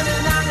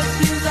 burning out his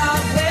fuse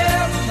out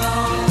there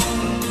alone.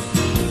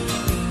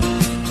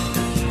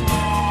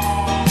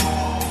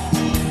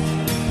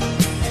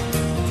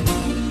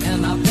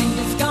 And I think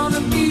it's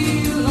gonna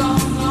be a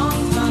long,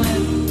 long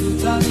time till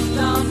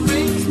touchdown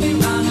brings me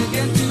round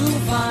again to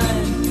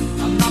find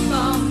I'm not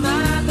the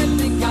man they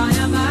think I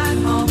am at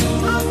home.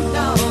 Oh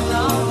no,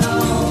 no, no,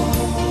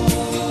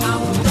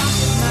 I'm a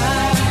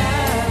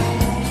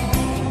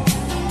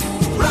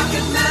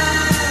rocket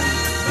man,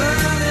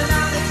 burning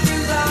out his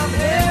fuse out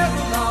there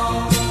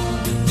alone.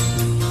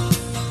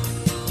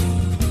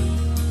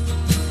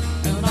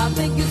 And I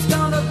think it's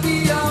gonna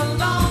be a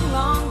long,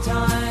 long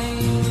time.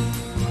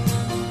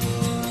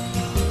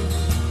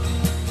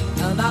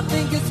 And I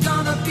think it's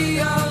gonna be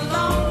a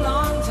long,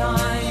 long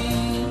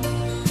time.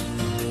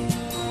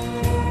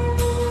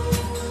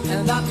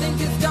 And I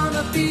think it's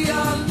gonna be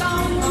a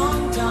long,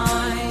 long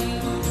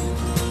time.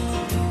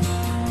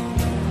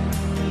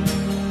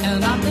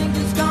 And I think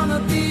it's gonna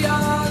be a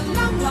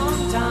long,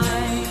 long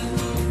time.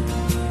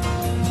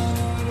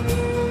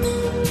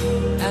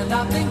 And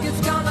I think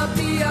it's gonna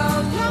be a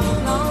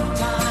long, long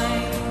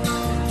time.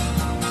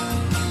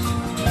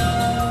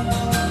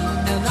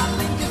 And I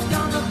think it's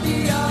gonna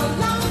be a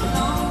long,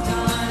 long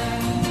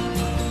time.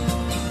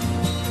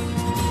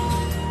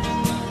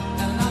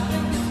 And I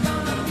think it's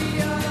gonna be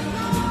a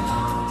long,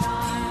 long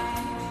time.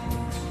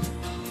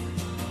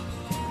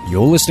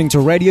 You're listening to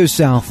Radio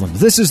Southland.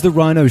 This is the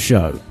Ryno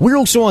Show. We're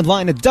also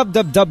online at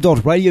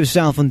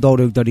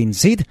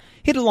www.radiosouthland.org.nz.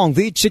 Head along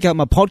there, check out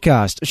my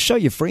podcast, show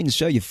your friends,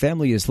 show your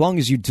family. As long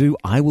as you do,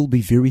 I will be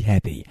very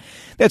happy.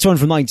 That's one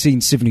from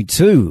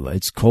 1972.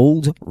 It's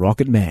called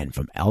Rocket Man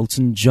from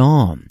Elton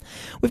John.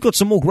 We've got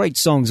some more great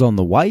songs on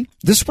the way.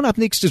 This one up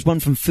next is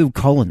one from Phil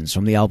Collins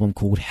from the album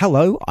called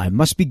Hello, I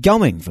Must Be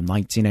Going from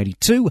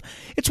 1982.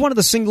 It's one of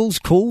the singles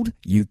called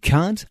You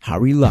Can't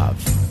Hurry Love.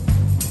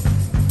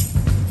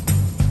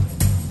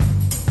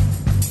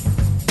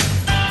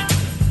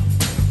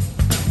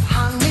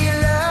 Honey,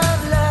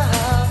 love,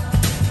 love,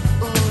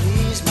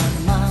 ooh, ease my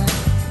mind.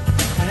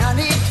 And I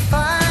need to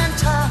find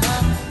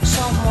time,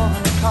 someone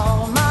to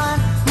call mine.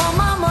 My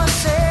mama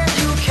said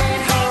you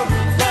can't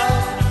hurry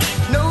love.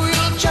 No,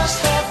 you'll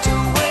just have to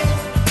wait.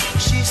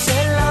 She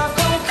said love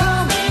don't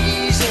come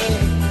easy,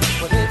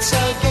 but it's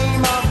a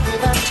game of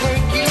give and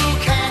take. You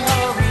can't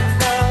hurry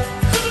love.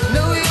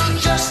 No, you'll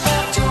just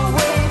have to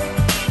wait.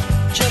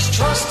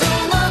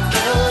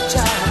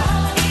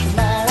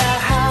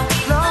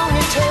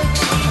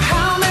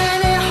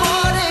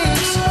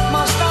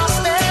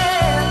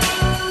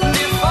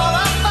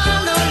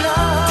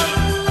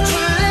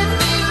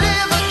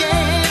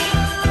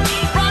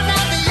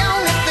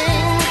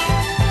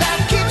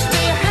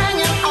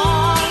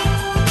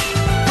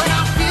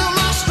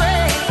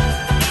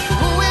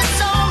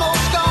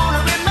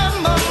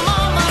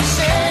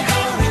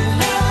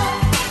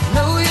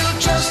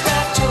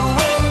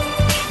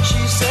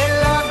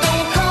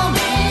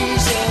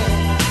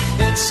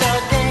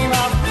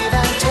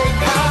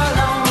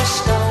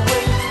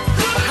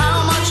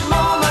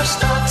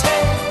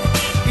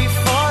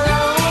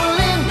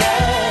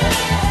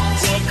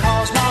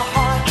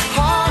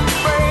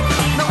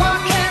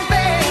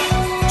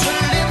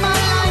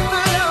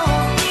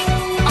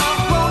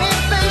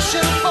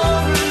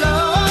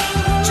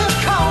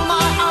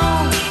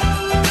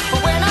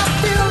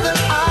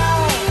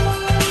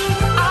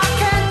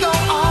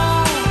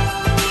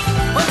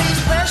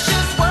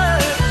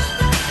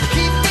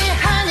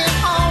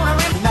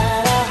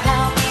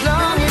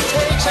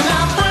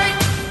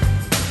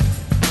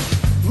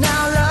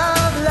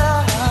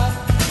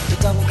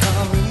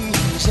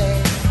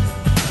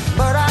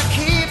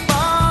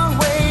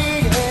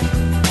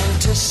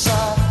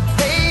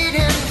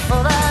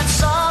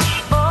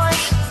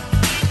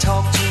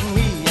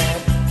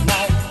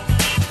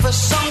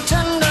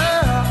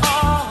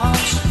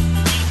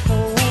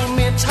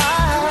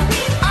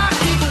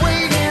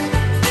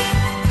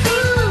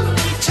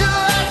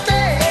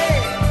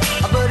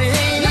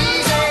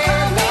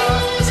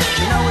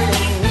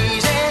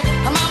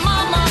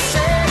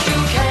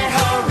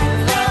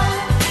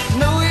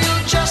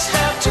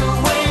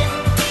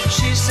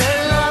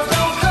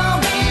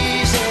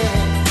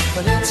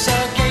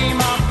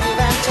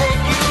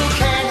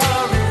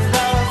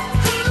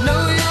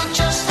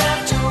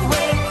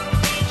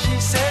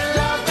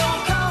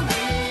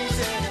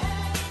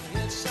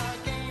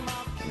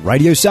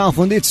 Radio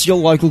Southland, it's your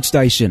local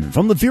station.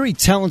 From the very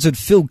talented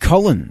Phil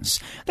Collins.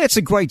 That's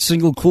a great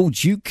single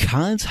called You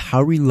Can't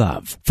Hurry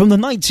Love, from the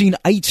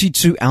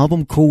 1982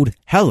 album called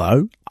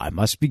Hello, I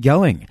Must Be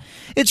Going.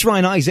 It's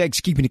Ryan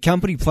Isaacs keeping you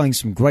company, playing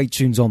some great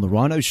tunes on the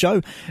Ryno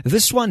Show.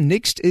 This one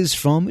next is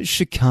from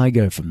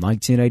Chicago from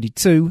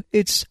 1982.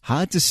 It's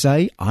Hard to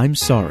Say I'm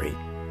Sorry.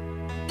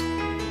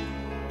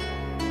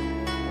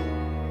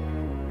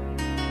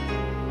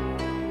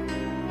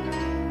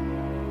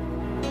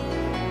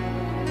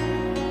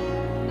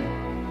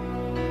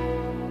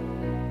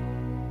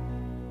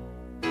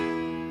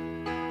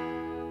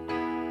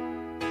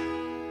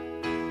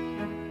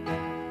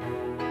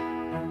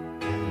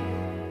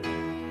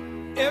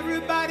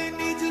 Everybody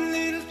needs a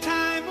little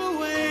time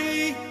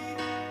away,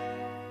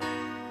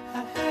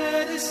 I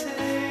heard her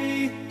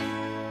say,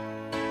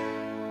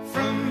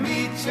 from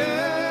each other.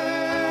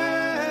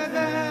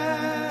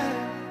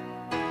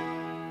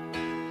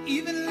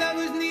 Even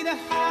lovers need a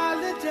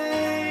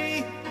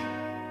holiday,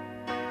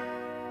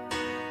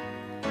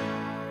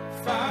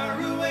 far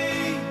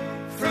away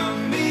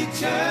from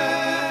each other.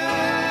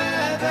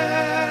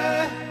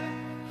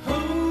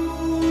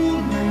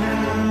 Hold me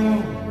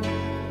now.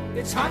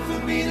 It's hard for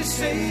me to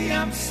say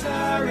I'm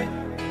sorry.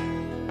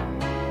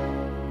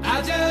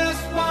 I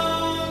just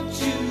want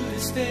you to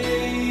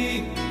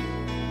stay.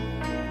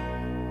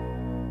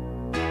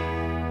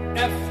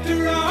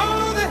 After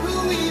all that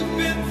we've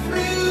been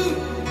through,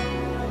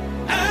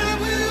 I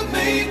will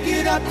make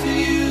it up to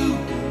you.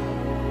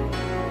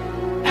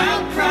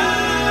 I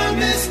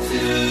promise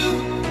to.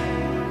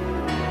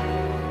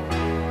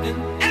 And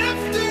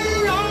after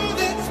all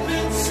that's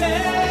been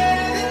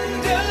said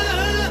and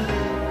done,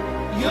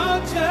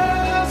 you're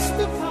just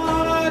a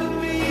part of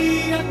me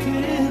I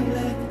can't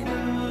let go.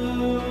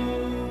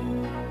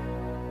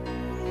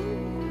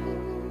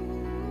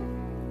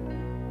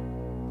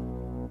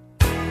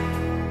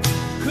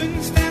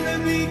 Couldn't stand to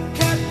be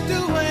kept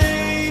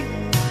away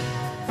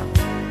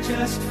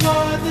just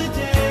for the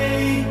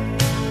day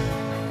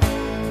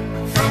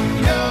from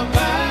your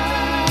body.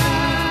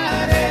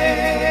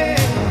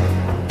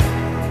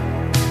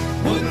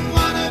 Wouldn't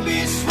wanna be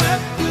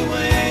swept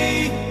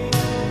away,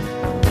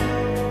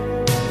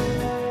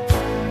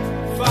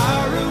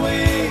 far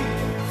away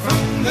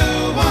from the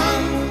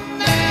one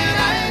that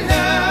I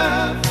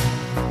love.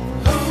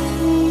 Oh,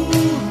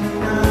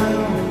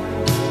 now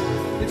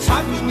it's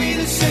hard for me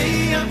to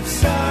say I'm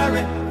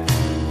sorry.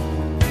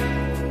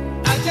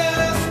 I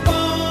just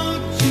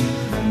want you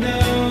to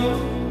know.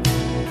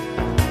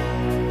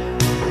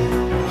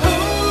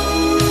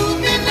 Hold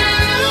me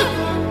now.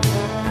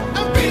 I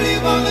really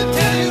want to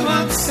tell you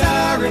I'm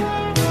sorry.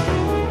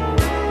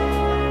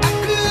 I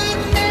could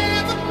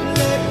never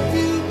let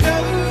you go.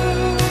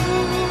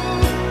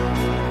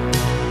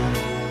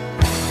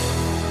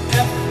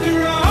 After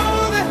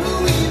all that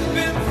we've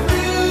been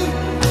through,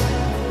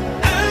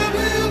 I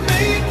will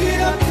make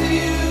it up to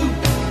you.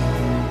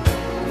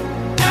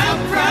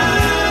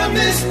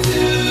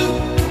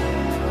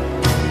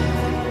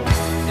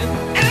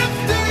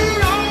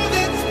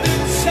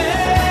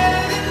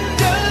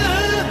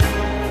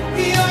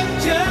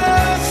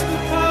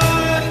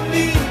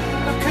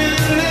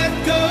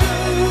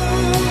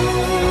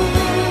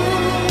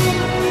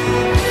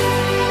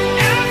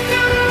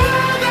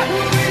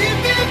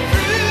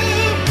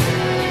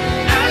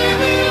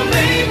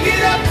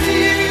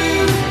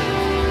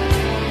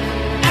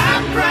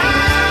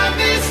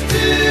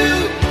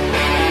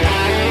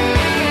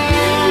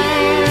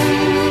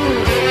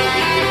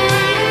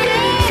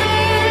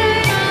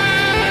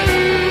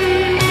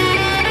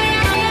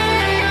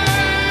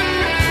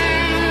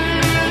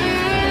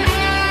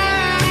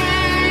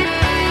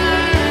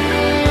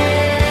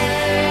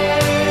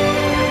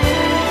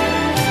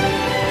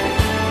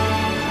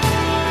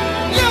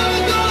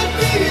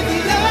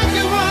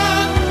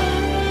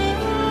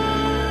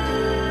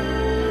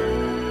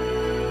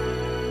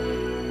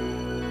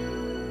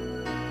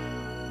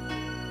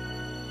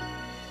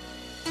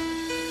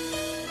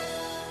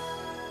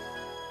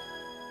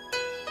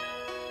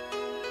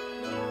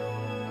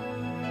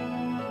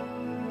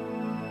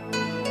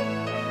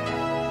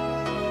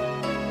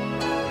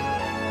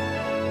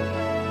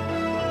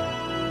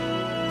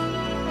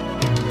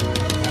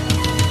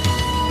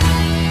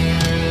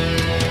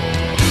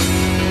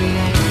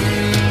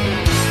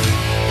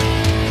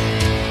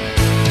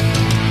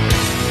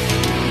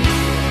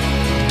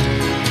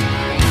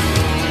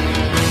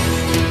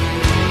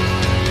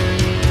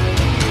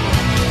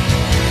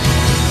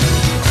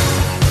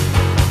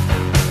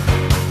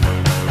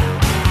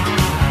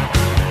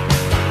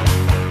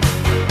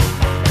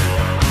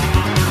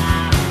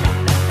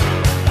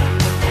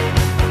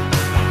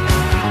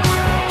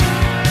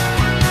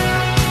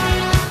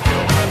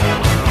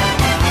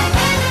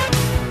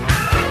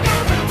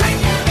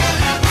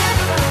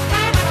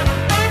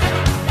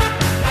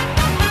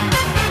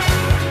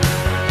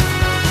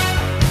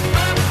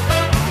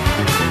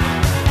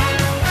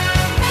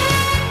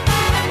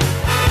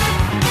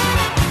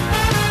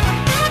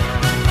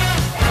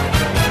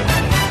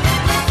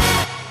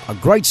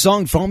 Great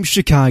song from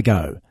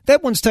Chicago.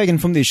 That one's taken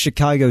from their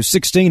Chicago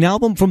 16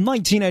 album from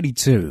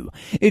 1982.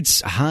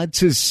 It's Hard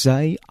to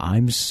Say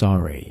I'm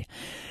Sorry.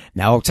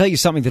 Now, I'll tell you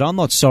something that I'm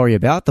not sorry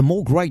about. The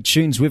more great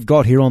tunes we've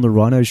got here on the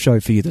Ryno Show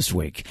for you this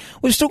week.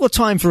 We've still got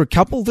time for a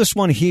couple. This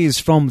one here is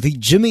from the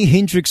Jimi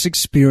Hendrix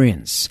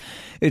Experience.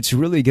 It's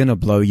really going to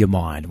blow your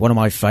mind. One of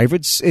my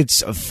favorites.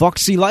 It's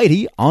Foxy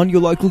Lady on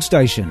your local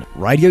station,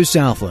 Radio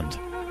Southland.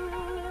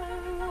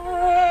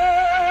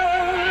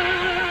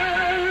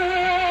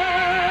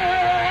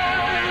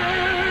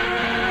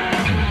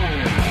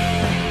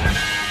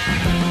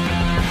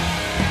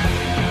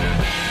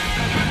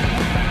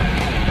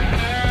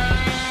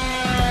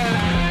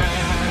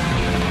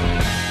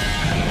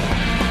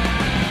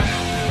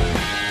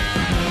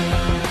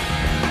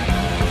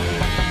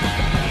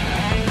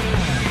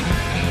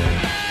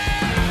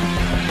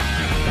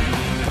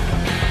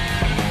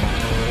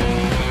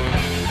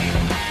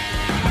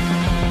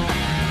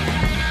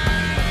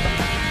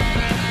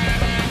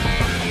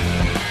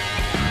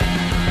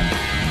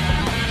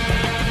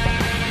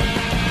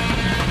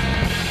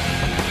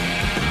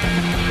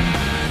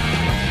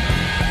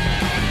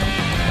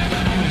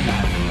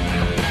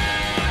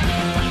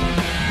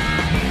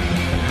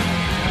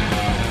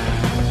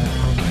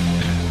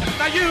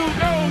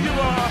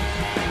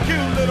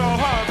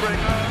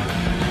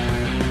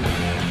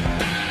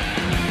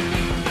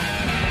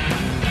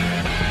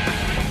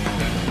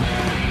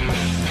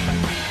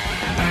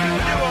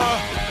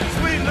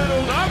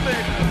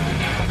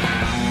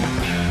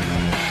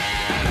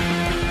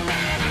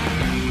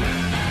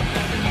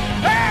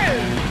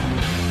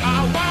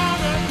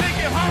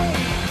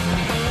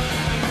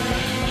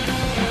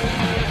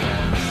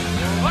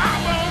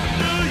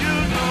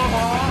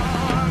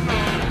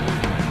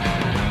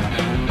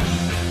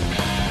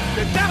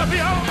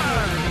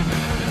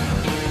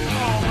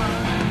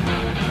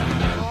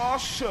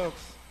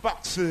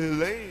 Foxy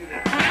lady.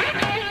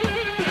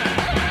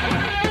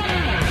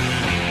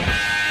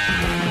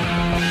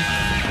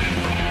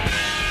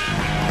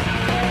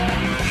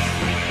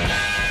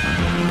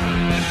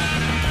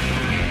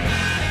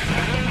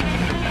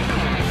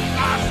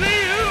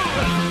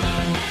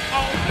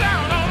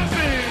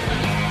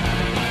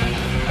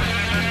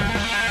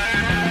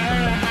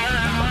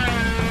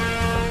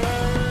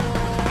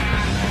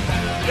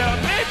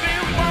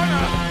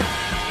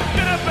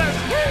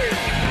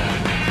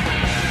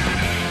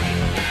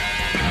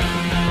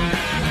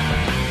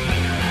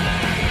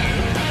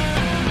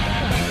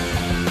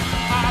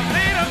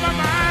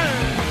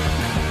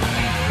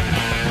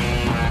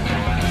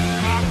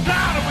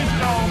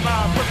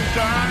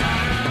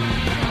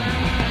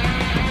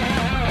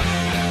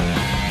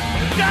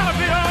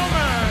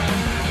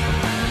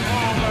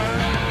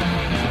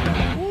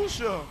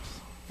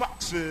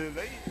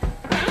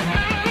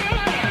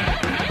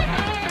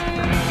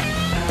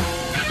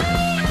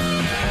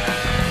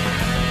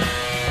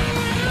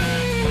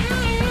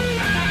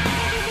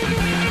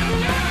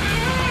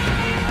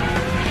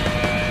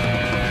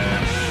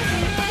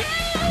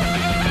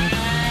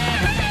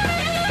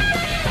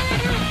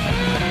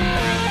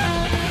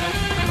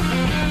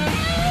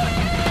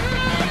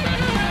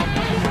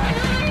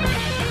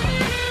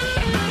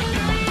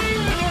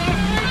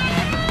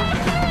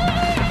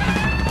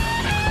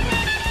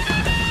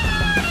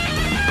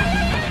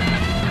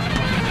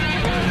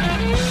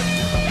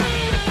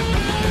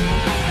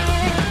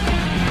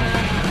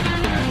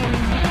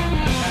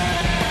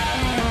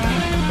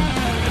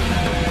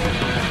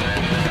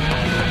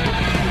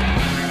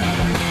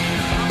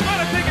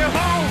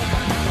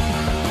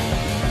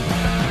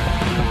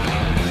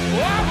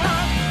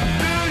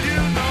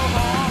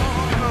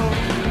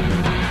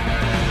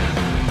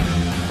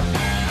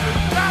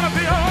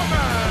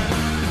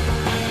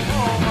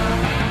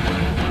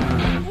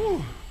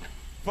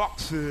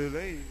 Foxy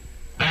lady.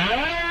 Here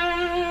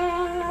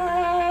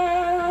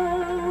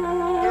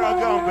I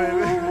come,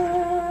 baby.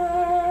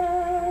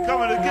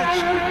 Coming to get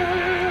you.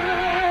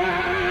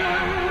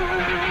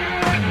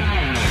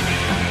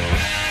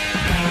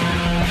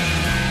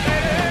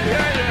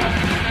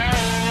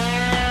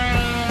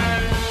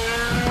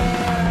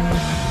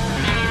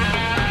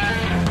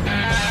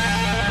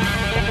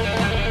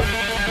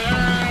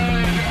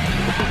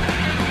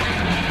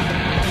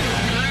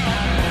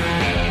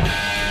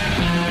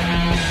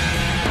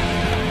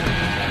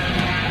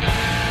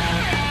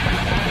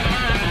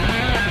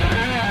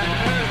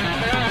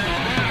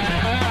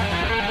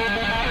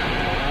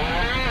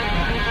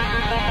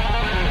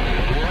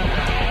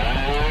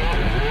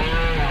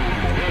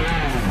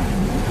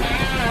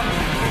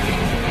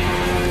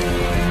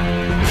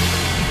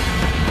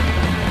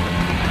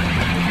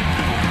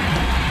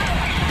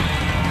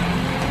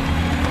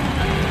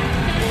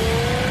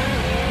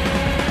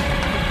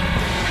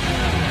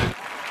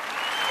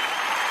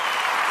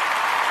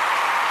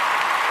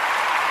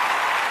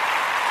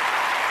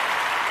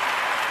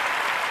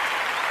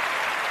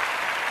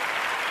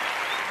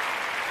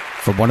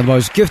 From one of the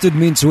most gifted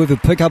men to ever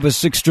pick up a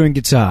six-string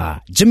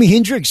guitar, Jimi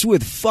Hendrix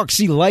with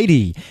Foxy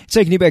Lady,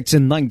 taking you back to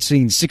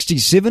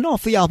 1967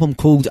 off the album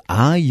called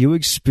Are You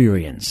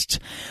Experienced?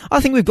 I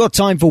think we've got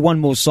time for one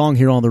more song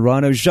here on the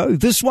Ryno Show.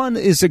 This one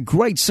is a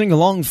great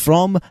sing-along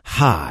from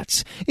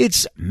Heart.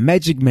 It's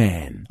Magic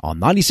Man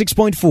on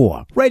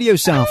 96.4 Radio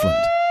Southland.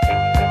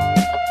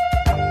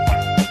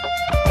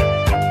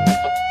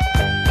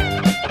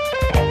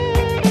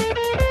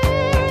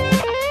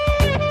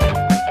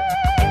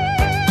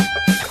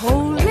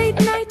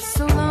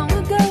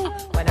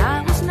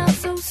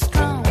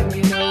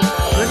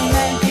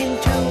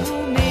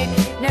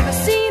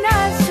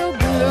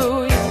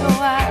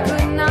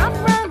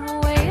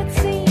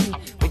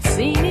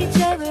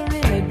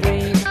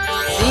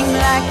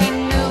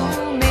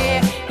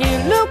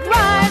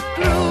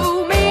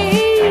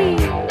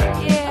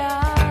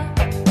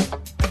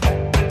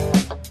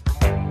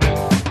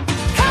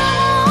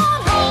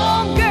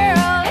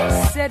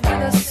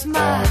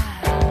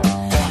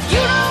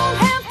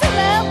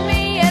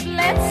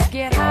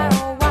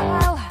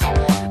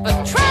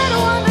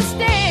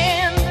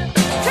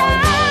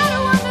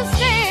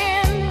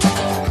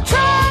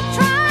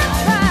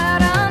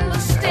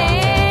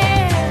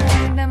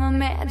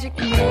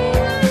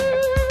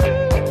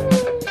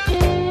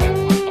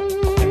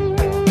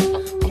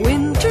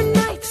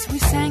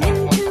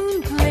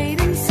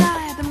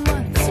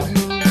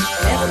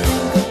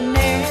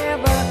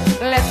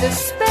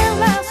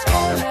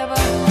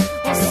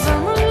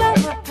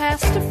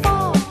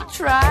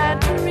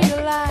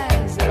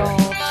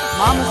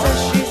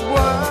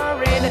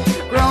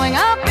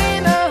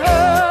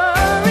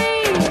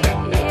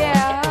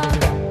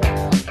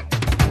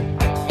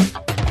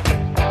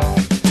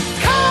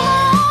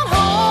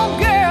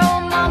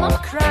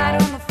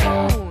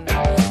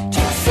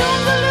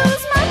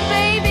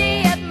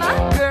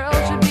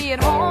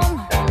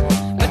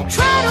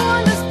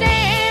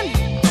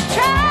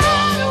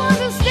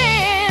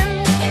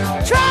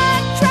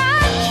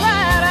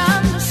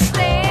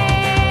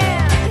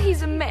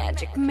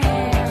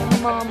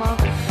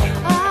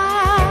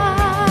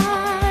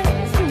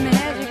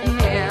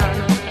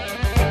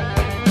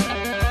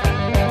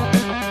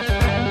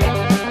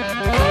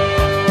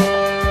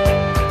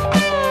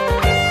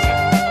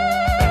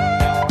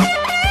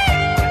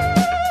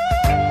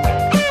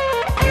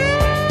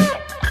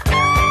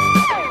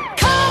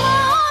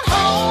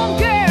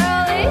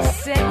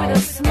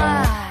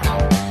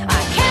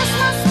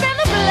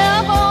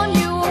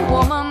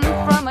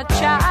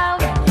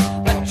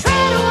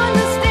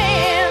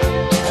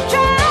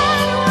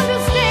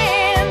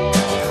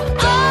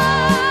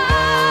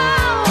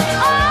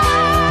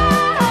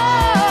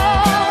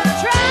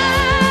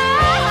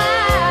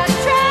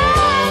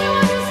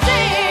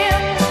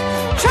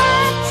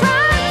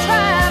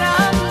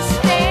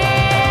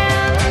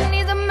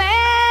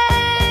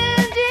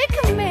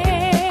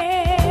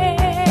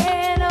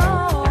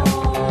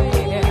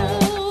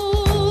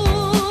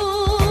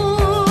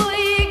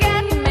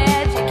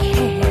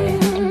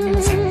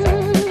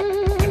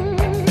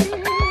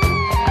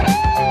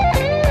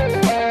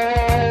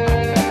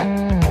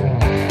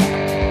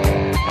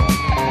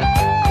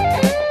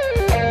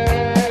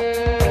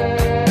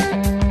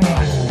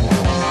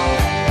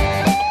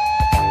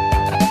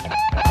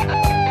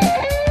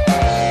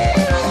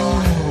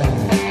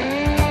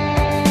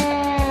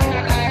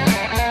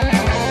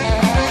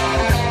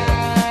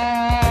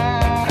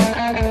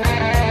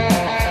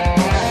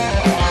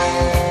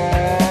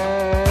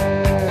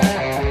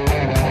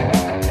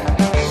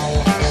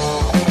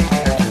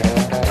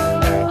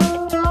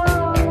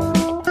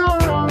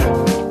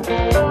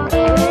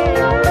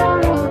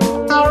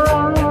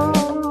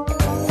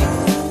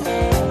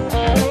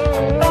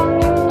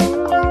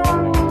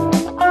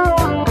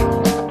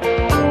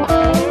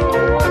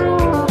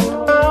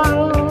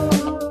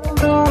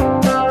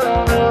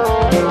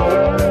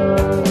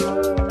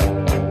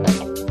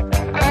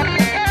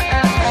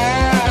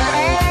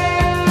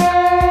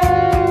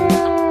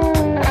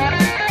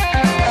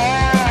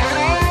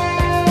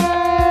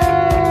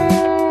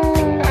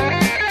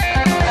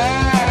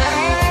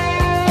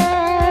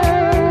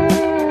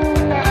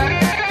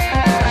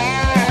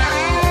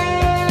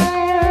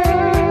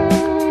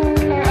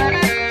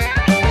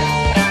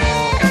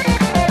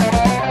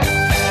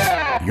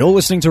 You're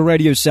listening to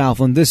Radio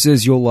Southland. This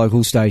is your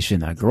local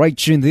station. A great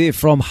tune there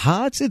from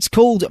Heart. It's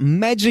called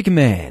Magic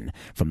Man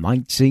from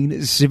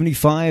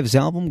 1975's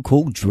album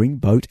called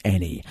Dreamboat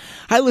Annie.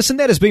 Hey, listen,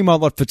 that has been my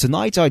lot for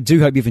tonight. I do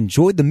hope you've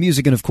enjoyed the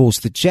music and, of course,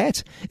 the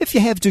chat. If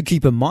you have, do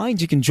keep in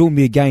mind you can join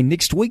me again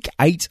next week,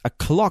 8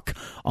 o'clock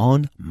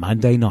on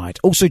Monday night.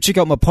 Also, check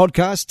out my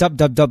podcast,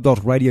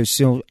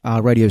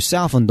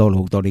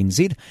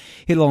 www.radiosouthland.org.nz.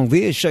 Head along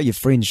there, show your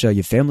friends, show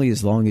your family.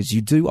 As long as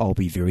you do, I'll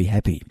be very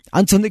happy.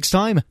 Until next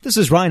time, this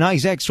is Ryno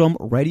Isaacs from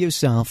Radio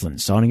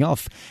Southland signing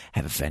off.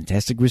 Have a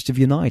fantastic rest of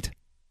your night.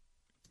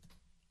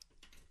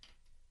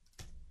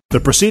 The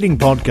preceding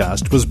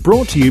podcast was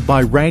brought to you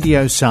by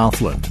Radio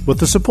Southland with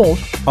the support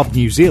of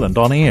New Zealand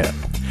On Air.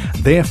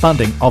 Their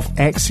funding of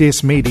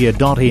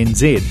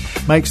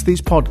accessmedia.nz makes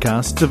these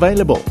podcasts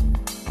available.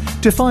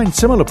 To find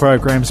similar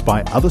programs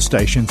by other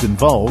stations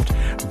involved,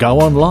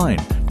 go online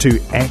to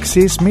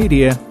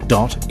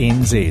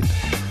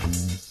accessmedia.nz.